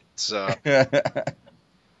squinting. It's I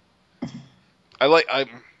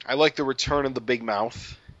like the return of the big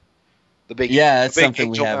mouth. The big that's the big something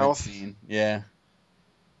we angel haven't mouth. seen. Yeah.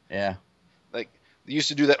 Like they used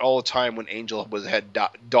to do that all the time when Angel had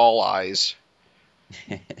doll eyes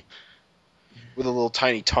with a little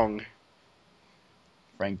tiny tongue.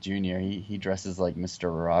 Frank Jr. He dresses like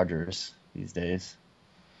Mr. Rogers these days.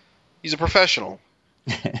 He's a professional.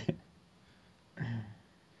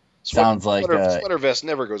 Sounds like sweater vest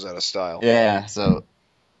never goes out of style. Yeah, so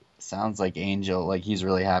sounds like Angel, like he's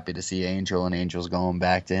really happy to see Angel, and Angel's going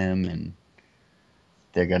back to him, and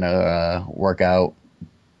they're gonna work out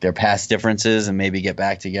their past differences and maybe get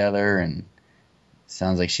back together. And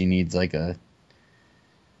sounds like she needs like a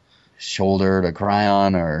shoulder to cry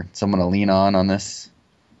on or someone to lean on this.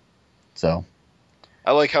 So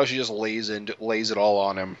I like how she just lays it all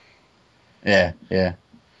on him. Yeah.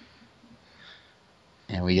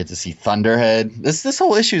 And we get to see Thunderhead. This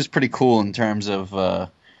whole issue is pretty cool in terms of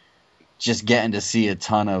just getting to see a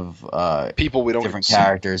ton of people we don't different see.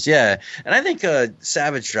 characters. Yeah, and I think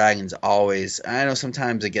Savage Dragon's always. I know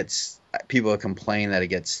sometimes it gets people complain that it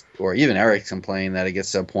gets, or even Eric complain that it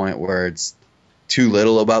gets to a point where it's too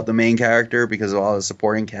little about the main character because of all the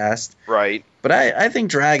supporting cast. Right. But I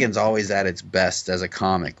think Dragon's always at its best as a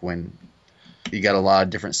comic when you got a lot of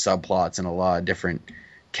different subplots and a lot of different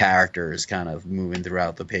characters kind of moving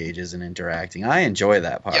throughout the pages and interacting. I enjoy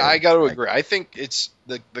that part. Yeah, I got to agree. I think it's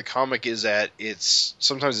the comic is at its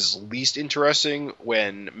sometimes it's least interesting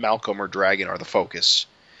when Malcolm or Dragon are the focus.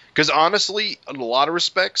 Because honestly, in a lot of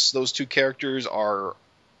respects, those two characters are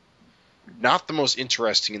not the most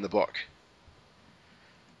interesting in the book.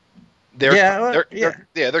 They're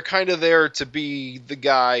kind of there to be the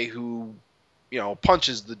guy who,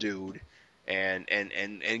 punches the dude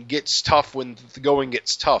and gets tough when the going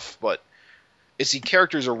gets tough, but it's the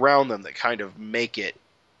characters around them that kind of make it.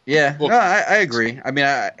 Yeah, no, I agree. I mean,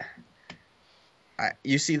 I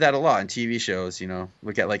you see that a lot in TV shows,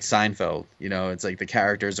 Look at like Seinfeld, it's like the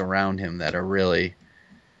characters around him that are really,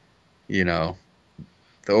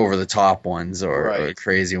 the over-the-top ones or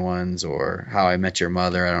crazy ones, or How I Met Your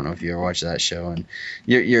Mother. I don't know if you ever watched that show. And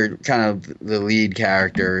you're kind of the lead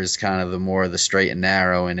character is kind of the more the straight and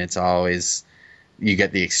narrow, and it's always you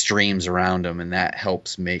get the extremes around them, and that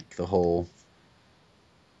helps make the whole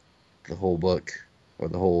book or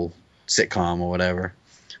the whole sitcom or whatever.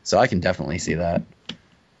 So I can definitely see that.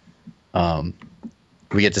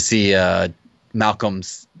 We get to see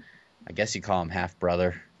Malcolm's, I guess you call him half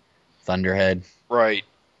brother, Thunderhead. Right.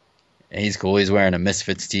 And he's cool. He's wearing a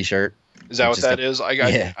Misfits t-shirt. Is that what that is?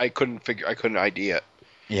 I couldn't ID it.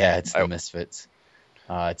 Yeah, it's the Misfits.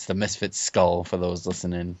 It's the Misfits skull for those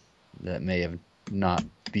listening that may have not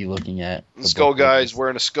be looking at. The skull guy's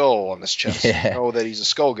wearing a skull on his chest. Yeah. Know that he's a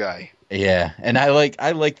skull guy. Yeah, and I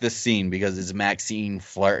like this scene because it's Maxine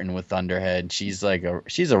flirting with Thunderhead. She's a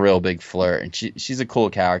real big flirt, and she's a cool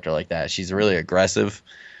character like that. She's really aggressive,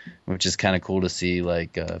 which is kind of cool to see,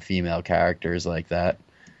 like female characters like that.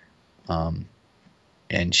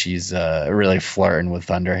 And she's really flirting with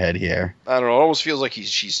Thunderhead here. I don't know. It almost feels like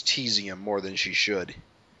she's teasing him more than she should.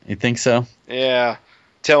 You think so? Yeah,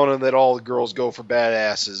 telling him that all the girls go for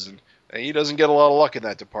badasses, and he doesn't get a lot of luck in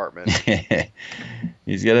that department.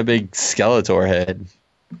 He's got a big Skeletor head.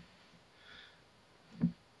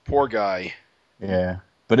 Poor guy. Yeah,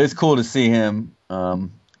 but it's cool to see him.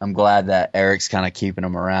 I'm glad that Eric's kind of keeping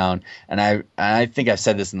him around, and I think I've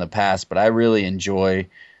said this in the past, but I really enjoy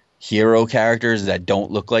hero characters that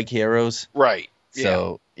don't look like heroes. Right.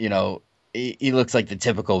 So, he looks like the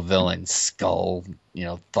typical villain, skull,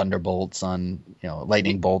 thunderbolts on,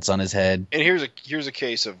 lightning bolts on his head. And here's a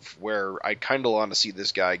case of where I kind of want to see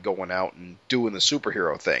this guy going out and doing the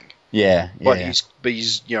superhero thing. Yeah, But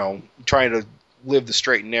he's trying to live the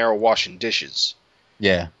straight and narrow, washing dishes.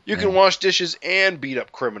 Yeah. You can wash dishes and beat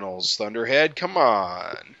up criminals, Thunderhead. Come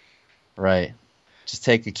on. Right. Just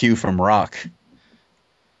take a cue from Rock.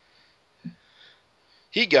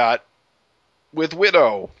 He got with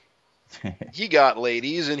Widow. He got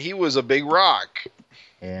ladies, and he was a big rock.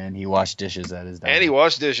 And he washed dishes at his diner. And he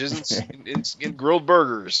washed dishes and grilled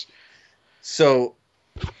burgers. So,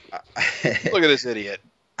 look at this idiot.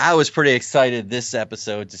 I was pretty excited this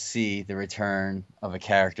episode to see the return of a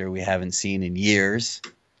character we haven't seen in years.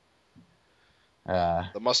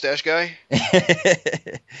 The mustache guy?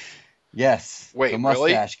 Yes. Wait, the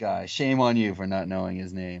mustache guy. Shame on you for not knowing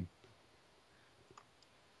his name.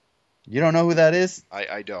 You don't know who that is?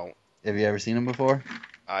 I don't. Have you ever seen him before?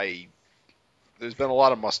 There's been a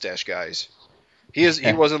lot of mustache guys. He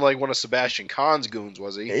wasn't like one of Sebastian Kahn's goons,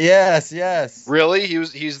 was he? Yes. Really? He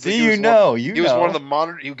was was one of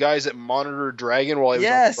the guys that monitored Dragon while he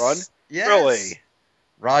was on the run? Yes. Really?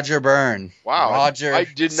 Roger Byrne. Wow. Roger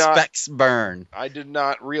Specs Byrne. I did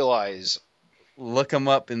not realize. Look him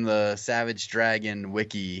up in the Savage Dragon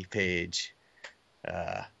wiki page.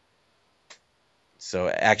 So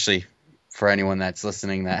actually, for anyone that's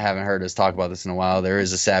listening that haven't heard us talk about this in a while, there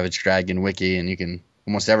is a Savage Dragon wiki, and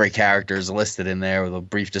almost every character is listed in there with a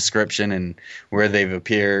brief description and where they've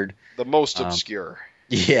appeared. The most obscure.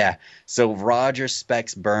 Yeah. So Roger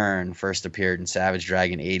Specs Byrne first appeared in Savage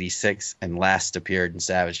Dragon 86 and last appeared in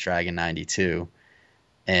Savage Dragon 92.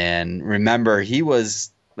 And remember, he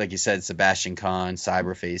was, like you said, Sebastian Kahn,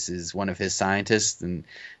 Cyberface's one of his scientists. And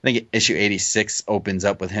I think issue 86 opens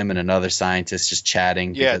up with him and another scientist just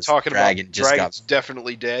chatting. Yeah, talking about Dragon's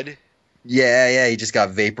definitely dead. Yeah, he just got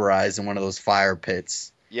vaporized in one of those fire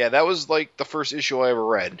pits. Yeah, that was like the first issue I ever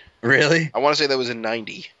read. Really? I want to say that was in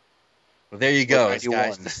 90. Well, there you go,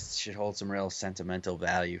 guys. This should hold some real sentimental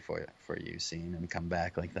value for you, seeing him come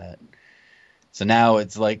back like that. So now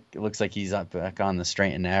it looks like he's back on the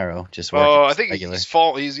straight and narrow, just working. Oh, I think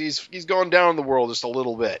he's gone down in the world just a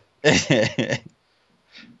little bit.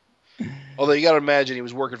 Although you got to imagine he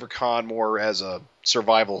was working for Khan more as a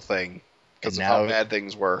survival thing because of how bad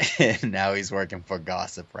things were. Now he's working for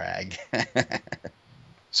Gossip Rag.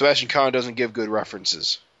 Sebastian Khan doesn't give good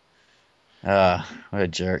references. What a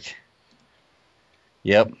jerk.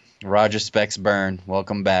 Yep, Roger Specs Byrne,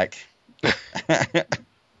 welcome back.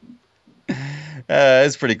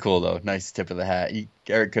 It's pretty cool though. Nice tip of the hat.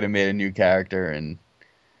 Eric could have made a new character and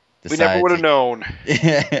we never would have known.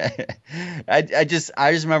 I just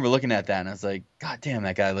remember looking at that and I was like, God damn,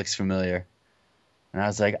 that guy looks familiar. And I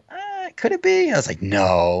was like, could it be? I was like,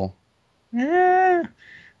 no. I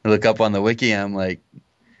look up on the wiki. I'm like,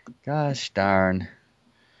 gosh darn,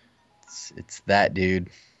 it's that dude.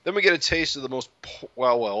 Then we get a taste of the most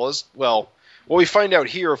what we find out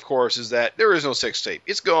here, of course, is that there is no sex tape.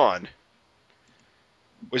 It's gone.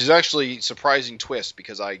 Which is actually a surprising twist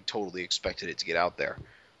because I totally expected it to get out there.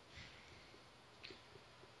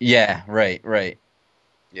 Yeah, right.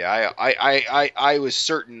 Yeah, I was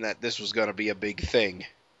certain that this was going to be a big thing.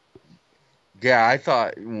 Yeah, I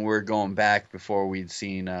thought when we were going back before we'd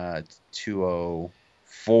seen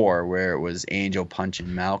 204, where it was Angel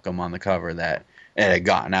punching Malcolm on the cover, that it had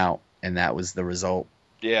gotten out, and that was the result.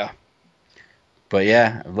 Yeah. But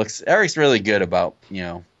yeah, Eric's really good about,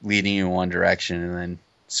 leading you in one direction and then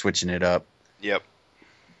switching it up. Yep.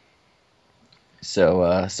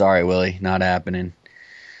 So, sorry, Willie, not happening.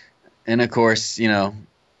 And of course,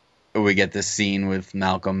 we get this scene with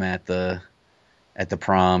Malcolm at the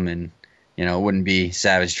prom, and it wouldn't be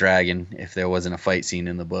Savage Dragon if there wasn't a fight scene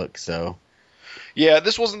in the book. So, yeah,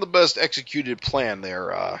 this wasn't the best executed plan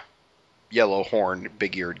there, yellow horn,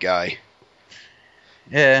 big-eared guy.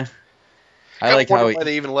 Yeah, I like how why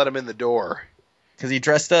they even let him in the door. Because he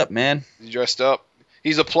dressed up, man. He dressed up.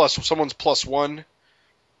 He's someone's plus one.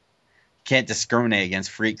 Can't discriminate against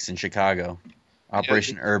freaks in Chicago.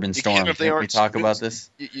 Operation Urban Storm. Can we talk about this?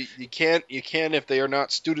 You can't if they are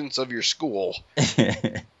not students of your school.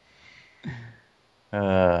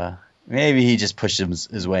 Maybe he just pushed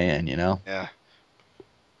his way in, Yeah.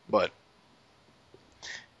 But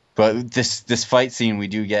this fight scene we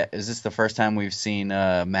do get, is this the first time we've seen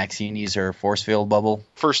Maxine use her force field bubble?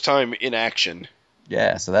 First time in action.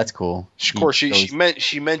 Yeah, so that's cool. Of course,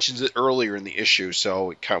 she mentions it earlier in the issue,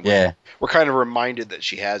 so we're kind of reminded that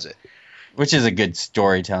she has it. Which is a good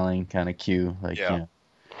storytelling kind of cue.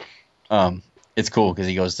 It's cool because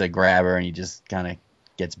he goes to grab her and he just kind of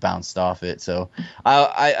gets bounced off it. So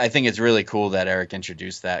I think it's really cool that Eric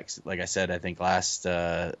introduced that. 'Cause like I said, I think last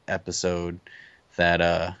episode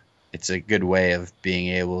that it's a good way of being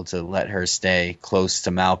able to let her stay close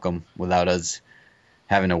to Malcolm without us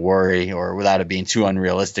having to worry or without it being too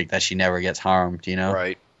unrealistic that she never gets harmed, you know?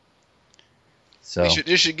 Right. So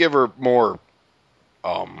You should give her more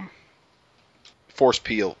force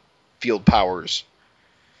field powers.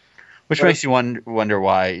 which makes you wonder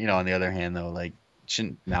why, you know, on the other hand, though, like,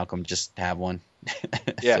 shouldn't Malcolm just have one?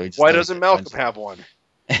 Yeah. So he just Why doesn't doesn't get Malcolm punched. have one?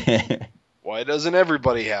 Why doesn't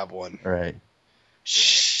everybody have one? Right.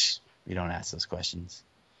 Shh. We don't ask those questions.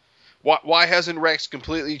 Why hasn't Rex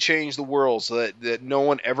completely changed the world so that no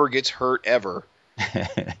one ever gets hurt ever?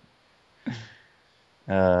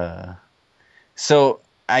 So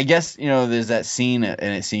I guess, you know, there's that scene,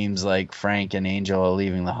 and it seems like Frank and Angel are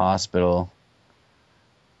leaving the hospital,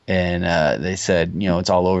 and they said, you know, it's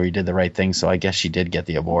all over. You did the right thing. So I guess she did get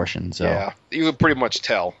the abortion. So Yeah, you can pretty much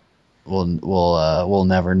tell. we'll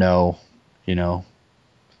never know, you know,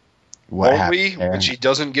 what Won't we? happened there. When she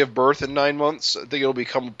doesn't give birth in 9 months, I think it'll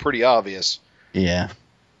become pretty obvious. Yeah.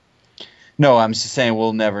 No, I'm just saying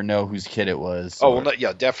we'll never know whose kid it was. Oh, well,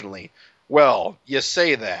 yeah, definitely. Well, you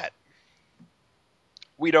say that.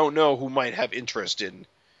 We don't know who might have interest in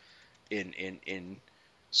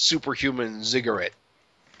superhuman ziggurat,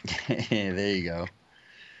 There you go.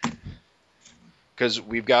 because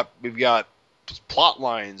we've got plot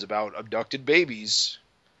lines about abducted babies.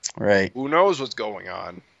 Right. Who knows what's going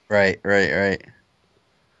on? Right. Of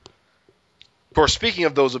course, speaking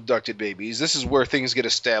of those abducted babies, this is where things get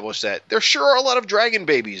established that there sure are a lot of dragon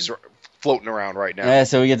babies floating around right now. Yeah,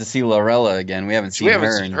 so we get to see Lorella again. We haven't seen We haven't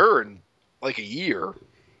her. seen her in like a year,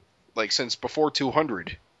 like since before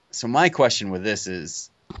 200. So my question with this is,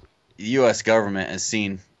 the U.S. government has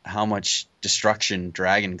seen how much destruction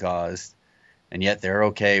Dragon caused, and yet they're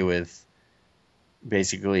okay with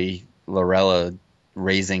basically Lorella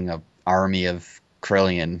raising an army of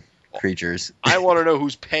Kryllian creatures. I want to know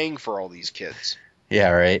who's paying for all these kids. Yeah,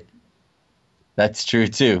 right. That's true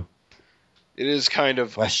too. It is kind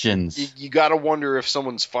of Questions. you got to wonder if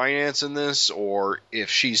someone's financing this, or if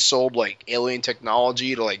she's sold like alien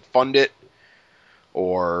technology to like fund it,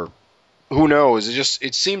 or who knows.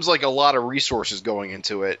 It seems like a lot of resources going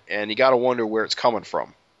into it, and you got to wonder where it's coming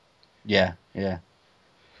from. Yeah.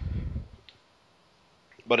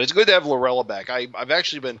 But it's good to have Lorella back. I've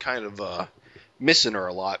actually been kind of missing her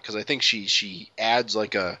a lot, because I think she adds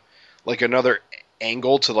like another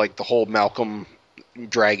angle to like the whole Malcolm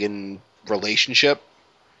Dragon relationship.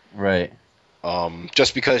 Right.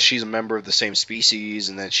 Just because she's a member of the same species,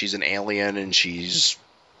 and that she's an alien, and she's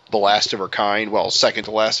the last of her kind. Well, second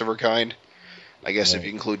to last of her kind, I guess, if Right.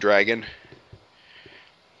 you include Dragon.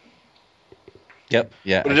 Yep.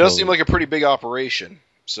 Yeah. But it does seem like a pretty big operation.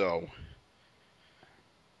 So.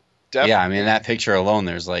 Yeah, I mean, that picture alone,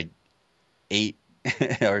 there's like 8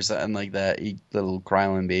 or something like that, 8 little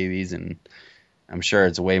Krylin babies, and I'm sure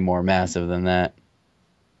it's way more massive than that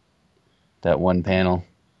one panel.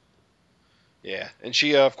 Yeah, and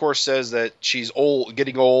she, of course, says that she's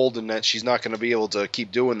getting old, and that she's not going to be able to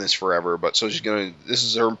keep doing this forever, but so this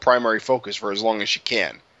is her primary focus for as long as she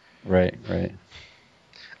can. Right.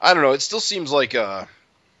 I don't know, it still seems like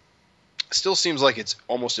it's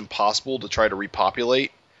almost impossible to try to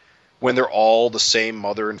repopulate when they're all the same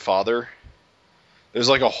mother and father. There's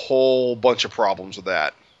like a whole bunch of problems with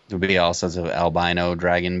that. There'll be all sorts of albino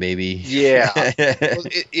dragon baby. Yeah.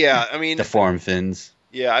 Yeah, I mean... Deformed fins.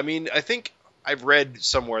 Yeah, I mean, I think I've read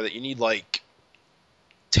somewhere that you need like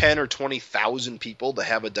 10 or 20,000 people to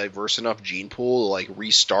have a diverse enough gene pool to like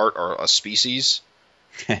restart a species.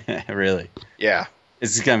 Really? Yeah.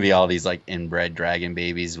 It's going to be all these like inbred dragon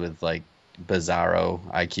babies with like bizarro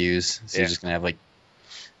IQs. So Yeah. you're just going to have like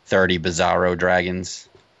 30 bizarro dragons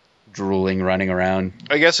drooling, running around.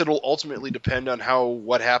 I guess it'll ultimately depend on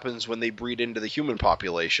what happens when they breed into the human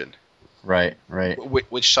population. Right.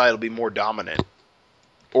 Which side will be more dominant.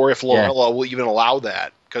 Or if Lorella will even allow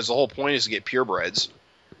that. Because the whole point is to get purebreds.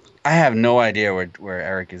 I have no idea where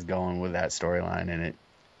Eric is going with that storyline, and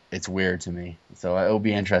it's weird to me. So it'll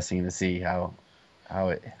be interesting to see how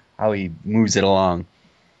he moves it along.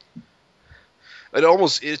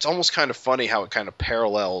 It's almost kind of funny how it kind of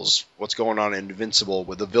parallels what's going on in Invincible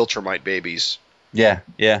with the Viltrumite babies. Yeah.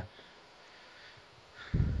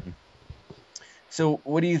 So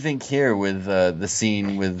what do you think here with the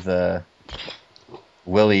scene with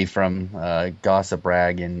Willie from Gossip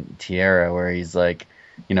Rag and Tierra, where he's like,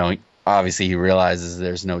 you know, obviously he realizes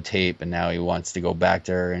there's no tape, and now he wants to go back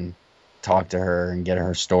to her and talk to her and get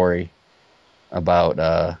her story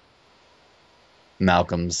about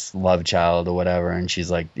Malcolm's love child or whatever, and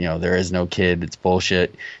she's like, there is no kid. It's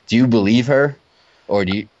bullshit. Do you believe her, or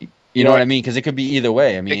do you know what I mean? Because it could be either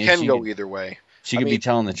way. I mean, it can go either way. She could be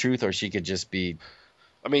telling the truth, or she could just be.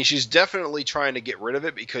 I mean, she's definitely trying to get rid of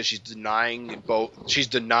it because she's denying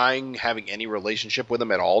having any relationship with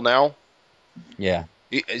him at all now. Yeah.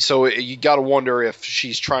 So you got to wonder if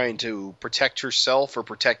she's trying to protect herself or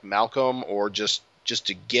protect Malcolm, or just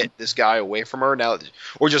to get this guy away from her now,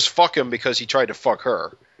 or just fuck him because he tried to fuck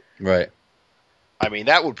her. Right. I mean,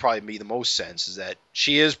 that would probably be the most sense, is that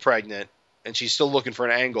she is pregnant and she's still looking for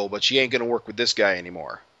an angle, but she ain't going to work with this guy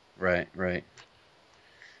anymore. Right.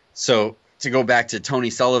 So to go back to Tony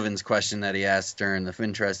Sullivan's question that he asked during the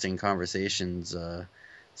Interesting Conversations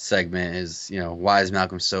segment is, why is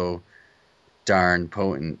Malcolm so darn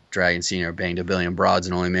potent? Dragon Sr. banged a billion broads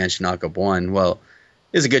and only managed to knock up one. Well,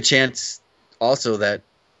 there's a good chance also that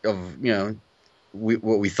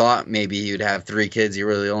what we thought maybe he'd have 3 kids, he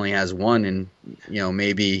really only has 1, and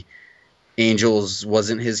maybe Angel's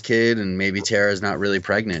wasn't his kid, and maybe Tara's not really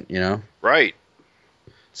pregnant. Right.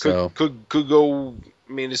 So could go.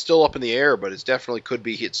 I mean, it's still up in the air, but it's definitely could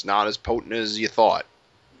be. It's not as potent as you thought.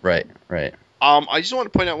 Right. I just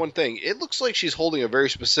want to point out one thing. It looks like she's holding a very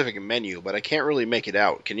specific menu, but I can't really make it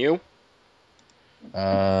out. Can you?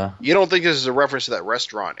 You don't think this is a reference to that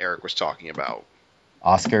restaurant Eric was talking about?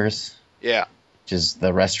 Oscars? Yeah. Which is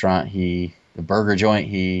the restaurant the burger joint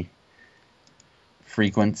he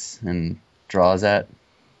frequents and draws at.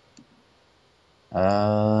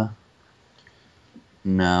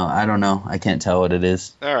 No, I don't know. I can't tell what it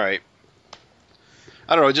is. All right.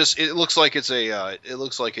 I don't know. It looks like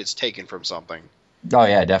it's taken from something. Oh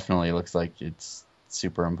yeah, definitely. It looks like it's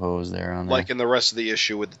superimposed there on there. Like in the rest of the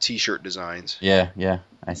issue with the T-shirt designs. Yeah,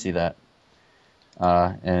 I see that.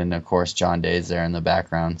 And of course, John Day's there in the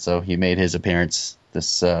background, so he made his appearance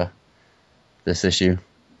this issue.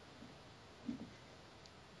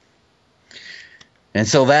 And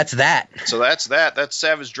so that's that. That's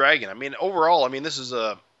Savage Dragon. I mean, overall, this is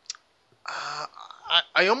I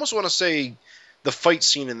almost want to say the fight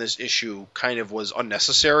scene in this issue kind of was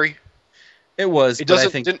unnecessary. It was. It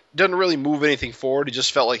doesn't really move anything forward. It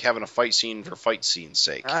just felt like having a fight scene for fight scene's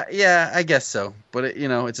sake. Yeah, I guess so. But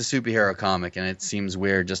it's a superhero comic, and it seems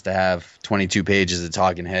weird just to have 22 pages of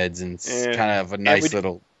talking heads, and it's kind of a nice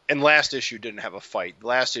little. And last issue didn't have a fight.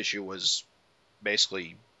 Last issue was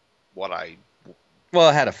basically what I. Well,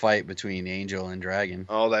 it had a fight between Angel and Dragon.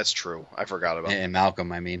 Oh, that's true. I forgot about that. And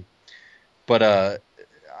Malcolm, But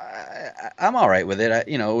I'm all right with it.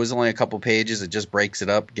 It was only a couple pages. It just breaks it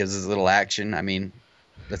up, gives us a little action. I mean,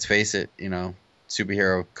 let's face it,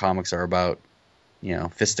 superhero comics are about,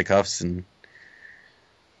 fisticuffs and,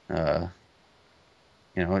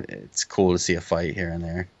 it's cool to see a fight here and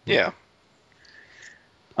there. Yeah.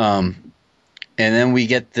 And then we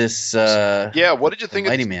get this. What did you think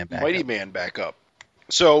of Mighty Man backup?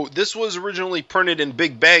 So this was originally printed in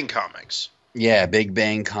Big Bang Comics. Yeah, Big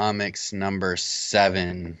Bang Comics number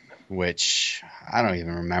 7, which I don't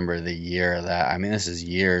even remember the year of that. This is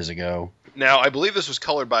years ago. Now, I believe this was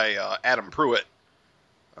colored by Adam Pruitt.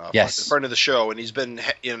 Yes. A friend of the show, and he's been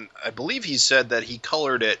in. I believe he said that he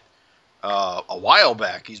colored it a while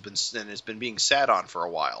back. It's been being sat on for a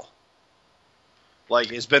while.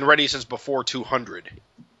 Like it's been ready since before 200.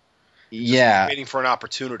 Yeah, waiting for an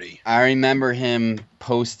opportunity. I remember him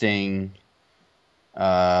posting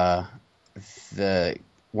one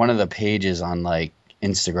of the pages on like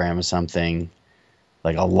Instagram or something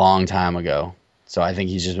like a long time ago. So I think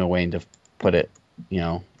he's just been waiting to put it,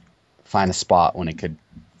 find a spot when it could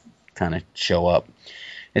kind of show up.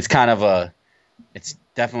 It's it's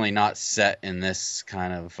definitely not set in this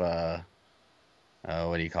kind of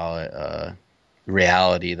what do you call it?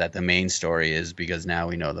 Reality that the main story is, because now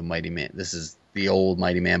we know the Mighty Man. This is the old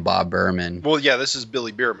Mighty Man, Bob Berman. Well, yeah, this is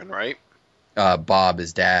Billy Bierman, right? Bob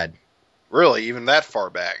is dad. Really, even that far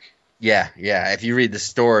back? Yeah. If you read the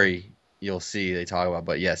story, you'll see they talk about.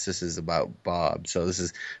 But yes, this is about Bob. So this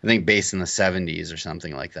is, I think, based in the 70s or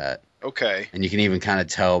something like that. Okay. And you can even kind of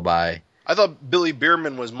tell by. I thought Billy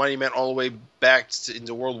Bierman was Mighty Man all the way back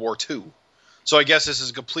into World War II. So I guess this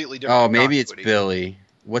is completely different. Oh, maybe it's Billy.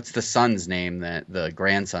 What's the son's name, the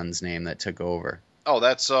grandson's name that took over? Oh,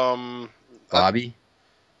 that's Bobby?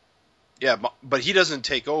 Yeah, but he doesn't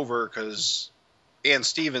take over because Ann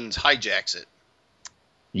Stevens hijacks it.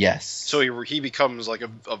 Yes. So he becomes like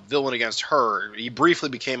a villain against her. He briefly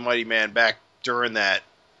became Mighty Man back during that.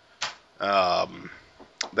 That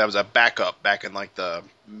was a backup back in like the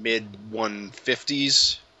mid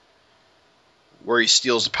 150s, where he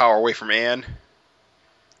steals the power away from Ann.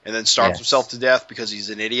 And then starves himself to death because he's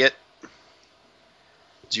an idiot.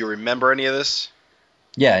 Do you remember any of this?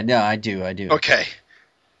 Yeah, no, I do. Okay.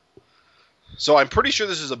 So I'm pretty sure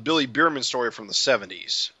this is a Billy Bierman story from the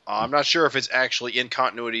 70s. I'm not sure if it's actually in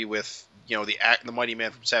continuity with, the Mighty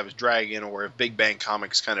Man from Savage Dragon, or if Big Bang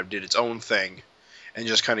Comics kind of did its own thing and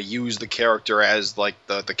just kind of used the character as like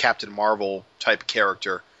the Captain Marvel type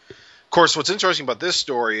character. Of course, what's interesting about this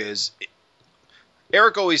story is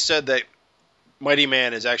Eric always said that Mighty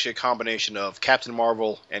Man is actually a combination of Captain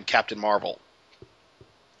Marvel and Captain Marvel.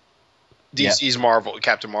 DC's Marvel,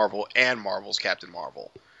 Captain Marvel, and Marvel's Captain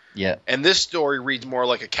Marvel. Yeah. And this story reads more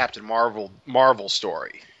like a Captain Marvel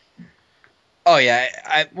story. Oh yeah,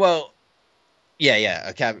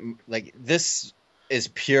 like this is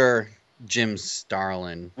pure Jim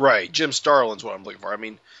Starlin. Right, Jim Starlin's what I'm looking for. I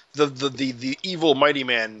mean, the evil Mighty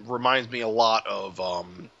Man reminds me a lot of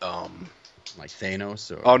Like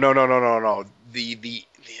Thanos or... Oh no. The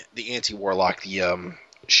anti-Warlock,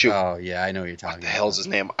 shoot. Oh yeah, I know what you're talking What the about. hell's his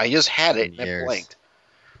name? I just had it and Years. I blanked.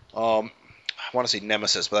 I want to say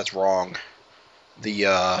Nemesis, but that's wrong.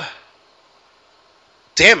 Damn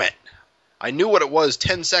it! I knew what it was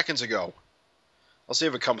 10 seconds ago. I'll see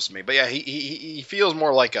if it comes to me. But yeah, he feels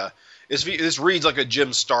more like this reads like a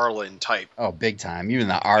Jim Starlin type. Oh, big time. Even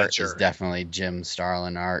the art Picture. is definitely Jim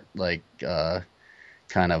Starlin art, like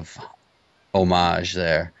kind of homage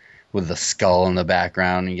there, with the skull in the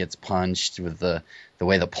background. He gets punched, with the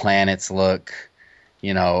way the planets look.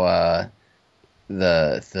 The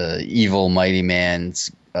evil Mighty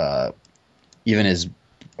Man's even his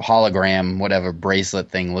hologram, whatever bracelet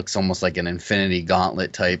thing, looks almost like an Infinity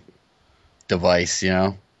Gauntlet type device.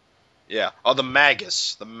 Yeah. Oh, the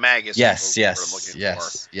Magus. The Magus. Yes, is the word I'm looking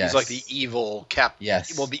yes. for. He's like the evil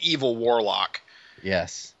Yes. Well, the evil Warlock.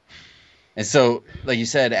 Yes. And so, like you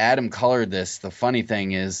said, Adam colored this. The funny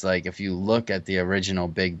thing is, like, if you look at the original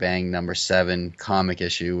Big Bang #7 comic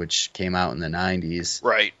issue, which came out in the 90s,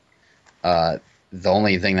 Right. The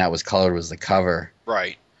only thing that was colored was the cover.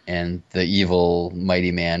 Right. And the evil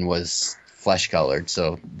Mighty Man was flesh colored.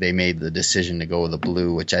 So they made the decision to go with the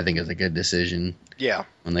blue, which I think is a good decision. Yeah.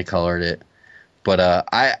 When they colored it. But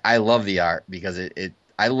I love the art, because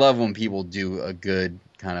I love when people do a good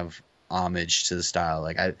kind of homage to the style.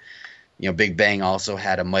 Like Big Bang also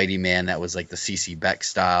had a Mighty Man that was like the C.C. Beck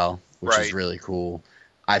style, which is really cool.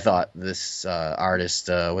 I thought this artist,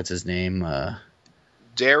 what's his name?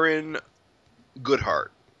 Darren Goodhart.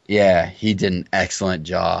 Yeah, he did an excellent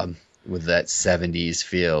job with that 70s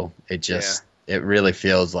feel. It really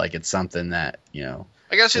feels like it's something that,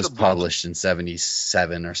 I gotta say was published in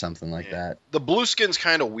 77 or something like that. The blue skin's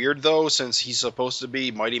kind of weird, though, since he's supposed to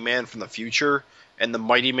be Mighty Man from the future, and the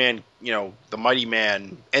Mighty Man, the Mighty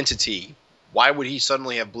Man entity, why would he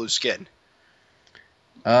suddenly have blue skin?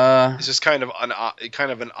 It's just kind of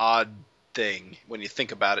an odd thing when you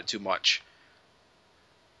think about it too much.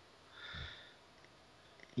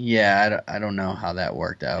 Yeah, I don't know how that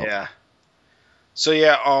worked out. Yeah. So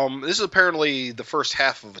yeah, this is apparently the first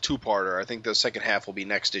half of a two-parter. I think the second half will be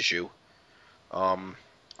next issue. I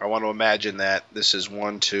want to imagine that this is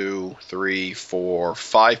 1, 2, 3, 4,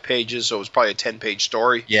 5 pages, so it's probably a 10-page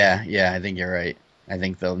story. Yeah, I think you're right. I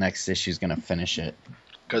think the next issue is going to finish it.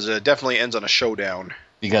 Because it definitely ends on a showdown.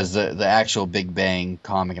 Because the actual Big Bang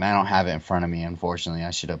comic, and I don't have it in front of me, unfortunately.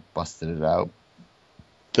 I should have busted it out.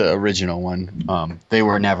 The original one. They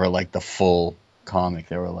were never like the full comic.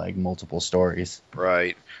 They were like multiple stories.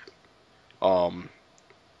 Right.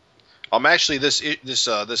 Actually,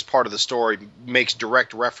 this part of the story makes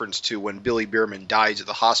direct reference to when Billy Bierman dies at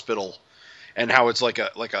the hospital, and how it's like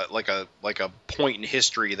a point in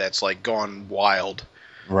history that's like gone wild.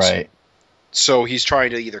 Right. So he's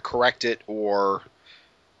trying to either correct it, or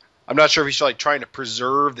I'm not sure if he's like trying to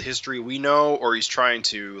preserve the history we know, or he's trying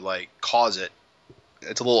to like cause it.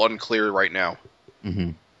 It's a little unclear right now. Mm-hmm.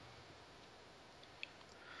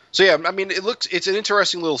 So yeah, I mean, it's an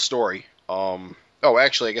interesting little story.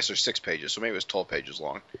 Actually, I guess there's 6 pages, so maybe it was 12 pages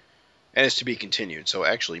long, and it's to be continued. So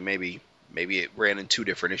actually, maybe it ran in 2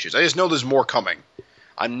 different issues. I just know there's more coming.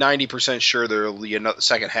 I'm 90% sure there'll be another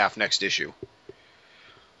second half next issue.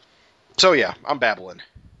 So yeah, I'm babbling.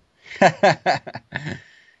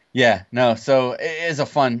 Yeah, no. So it's a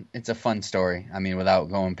fun story. I mean,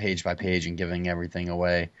 without going page by page and giving everything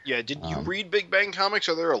away. Yeah, did you read Big Bang Comics?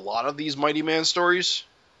 Are there a lot of these Mighty Man stories?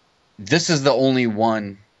 This is the only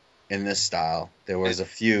one in this style. There was a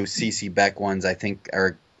few C.C. Beck ones, I think,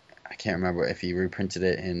 or I can't remember if he reprinted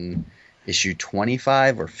it in issue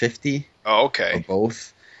 25 or 50. Oh, okay. Or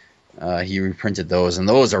both. He reprinted those, and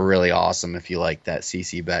those are really awesome if you like that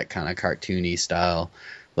C.C. Beck kind of cartoony style.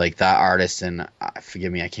 Like that artist, and forgive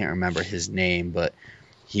me, I can't remember his name, but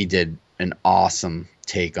he did an awesome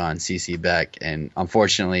take on C.C. Beck, and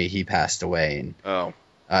unfortunately he passed away. And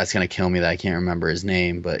It's gonna kill me that I can't remember his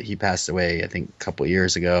name, but he passed away I think a couple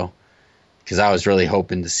years ago. Because I was really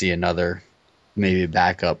hoping to see another maybe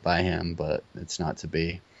backup by him, but it's not to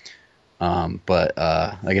be. But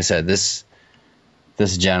like I said, this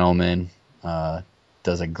gentleman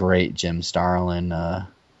does a great Jim Starlin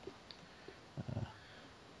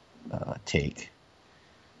take,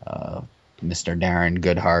 Mr. Darren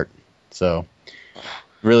Goodhart. So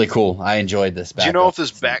really cool. I enjoyed this. Do you know if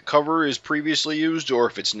this back cover is previously used or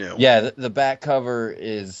if it's new? Yeah, the back cover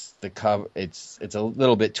is the cover. It's a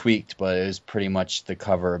little bit tweaked, but it was pretty much the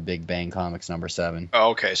cover of Big Bang Comics #7.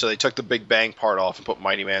 Oh, okay, so they took the Big Bang part off and put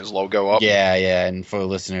Mighty Man's logo up. Yeah. And for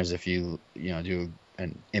listeners, if you do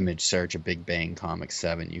an image search of Big Bang Comics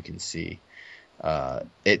 7, you can see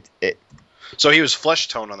it. So he was flesh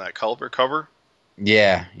tone on that cover.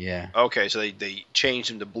 Yeah. Okay, so they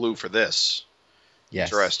changed him to blue for this. Yes.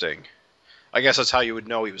 Interesting. I guess that's how you would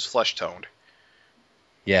know he was flesh toned.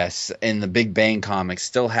 Yes, and the Big Bang Comics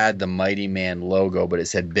still had the Mighty Man logo, but it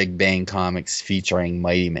said Big Bang Comics featuring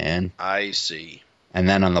Mighty Man. I see. And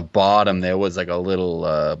then on the bottom there was like a little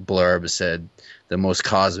blurb that said, "The most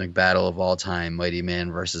cosmic battle of all time, Mighty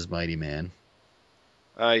Man versus Mighty Man."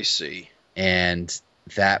 I see. And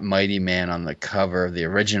that Mighty Man on the cover of the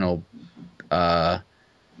original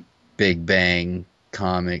Big Bang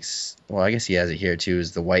Comics, well, I guess he has it here too,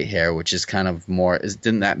 is the white hair, which is kind of more,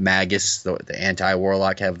 didn't that Magus, the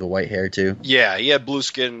anti-Warlock, have the white hair too? Yeah, he had blue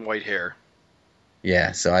skin and white hair.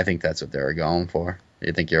 Yeah, so I think that's what they were going for.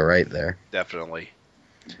 I think you're right there. Definitely.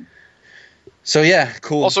 So yeah,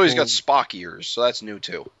 cool. Also, he's got Spock ears, so that's new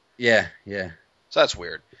too. Yeah. So that's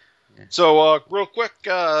weird. Yeah. So real quick,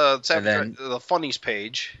 then, the funnies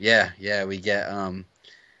page. Yeah, we get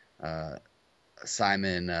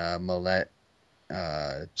Simon Millet,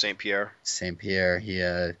 St. Pierre.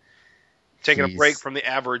 He taking a break from the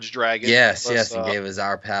average dragon. Yes, he gave us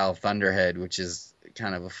our pal Thunderhead, which is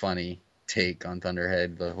kind of a funny take on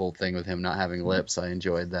Thunderhead. The whole thing with him not having lips, I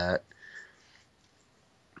enjoyed that.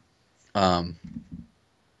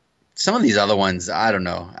 Some of these other ones, I don't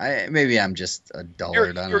know. Maybe I'm just a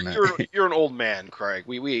dullard. I don't know. You're an old man, Craig.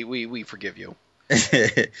 We forgive you.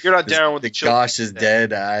 You're not down with the children. Gosh is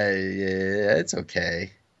dead. It's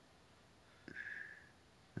okay.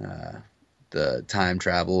 The time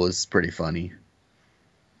travel is pretty funny,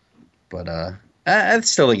 but I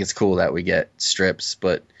still think it's cool that we get strips.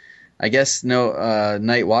 But I guess no,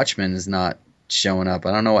 Night Watchman is not showing up.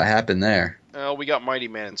 I don't know what happened there. We got Mighty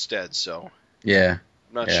Man instead, so yeah,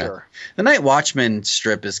 I'm not sure. The Night Watchman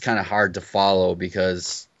strip is kind of hard to follow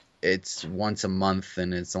because it's once a month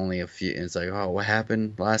and it's only a few. It's like, oh, what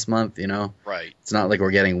happened last month? Right. It's not like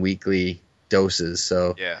we're getting weekly doses,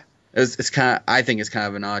 so yeah. It's kind of, I think it's kind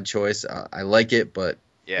of an odd choice. I like it, but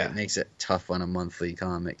yeah, it makes it tough on a monthly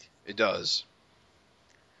comic. It does.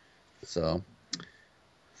 So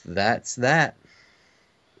that's that.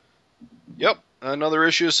 Yep, another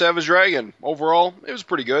issue of Savage Dragon. Overall, it was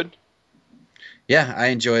pretty good. Yeah, I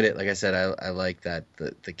enjoyed it. Like I said, I like that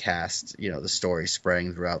the cast, the story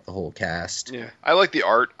spreading throughout the whole cast. Yeah, I like the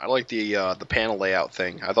art. I like the panel layout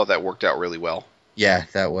thing. I thought that worked out really well. Yeah,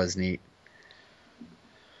 that was neat.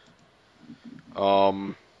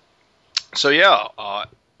 So yeah,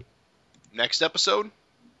 next episode.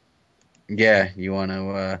 Yeah, you want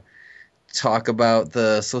to talk about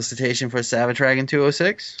the solicitation for Savage Dragon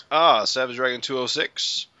 206? Savage Dragon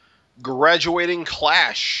 206, graduating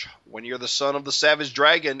clash. When you're the son of the Savage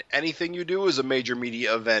Dragon, anything you do is a major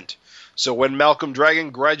media event. So when Malcolm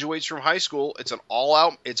Dragon graduates from high school, it's all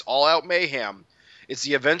out mayhem. It's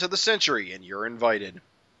the event of the century, and you're invited.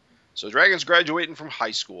 So Dragon's graduating from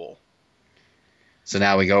high school. So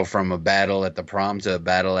now we go from a battle at the prom to a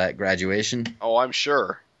battle at graduation? Oh, I'm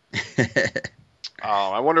sure.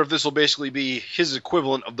 I wonder if this will basically be his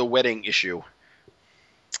equivalent of the wedding issue.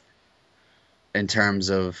 In terms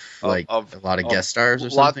of a lot of guest stars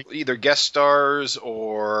or something? Either guest stars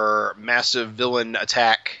or massive villain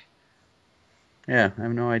attack. Yeah, I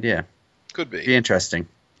have no idea. Could be. Be interesting.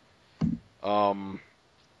 If I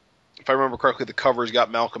remember correctly, the cover's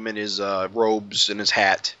got Malcolm in his robes and his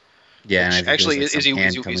hat. Yeah, and actually, is he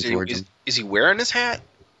wearing his hat?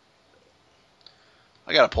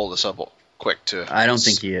 I gotta pull this up quick to. I don't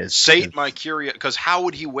think he is. Sate my curiosity, because how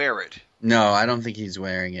would he wear it? No, I don't think he's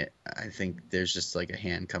wearing it. I think there's just like a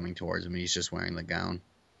hand coming towards him. And he's just wearing the gown.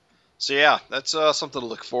 So yeah, that's something to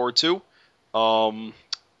look forward to.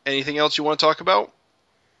 Anything else you want to talk about?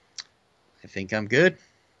 I think I'm good.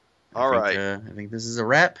 All right. I think this is a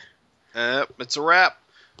wrap. It's a wrap.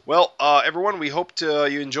 Well, everyone, we hope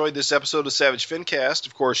you enjoyed this episode of Savage Fincast.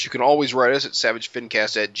 Of course, you can always write us at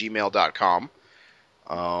savagefincast@gmail.com.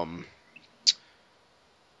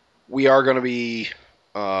 we are going to be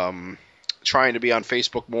trying to be on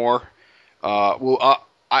Facebook more.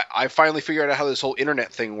 I finally figured out how this whole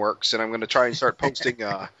internet thing works, and I'm going to try and start posting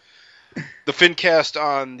the Fincast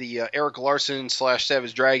on the Eric Larson /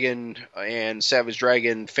 Savage Dragon and Savage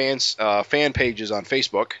Dragon fan pages on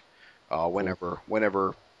Facebook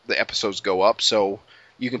whenever the episodes go up. So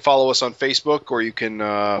you can follow us on Facebook, or you can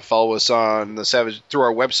follow us on through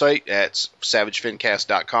our website at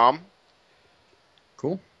savagefincast.com.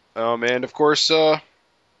 Cool. And of course,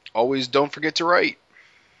 always don't forget to write.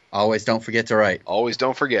 Always don't forget to write. Always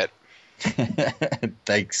don't forget.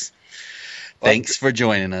 Thanks. Thanks for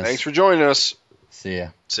joining us. Thanks for joining us. See ya.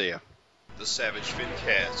 See ya. The Savage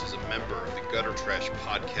Fincast is a member of the Gutter Trash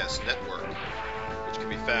Podcast Network, which can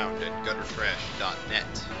be found at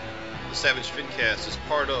guttertrash.net. The Savage Fincast is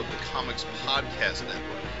part of the Comics Podcast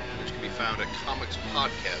Network, which can be found at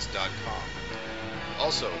comicspodcast.com.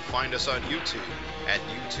 Also, find us on YouTube at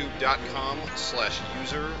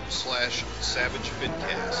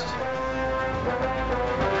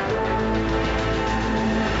youtube.com/user/SavageFincast.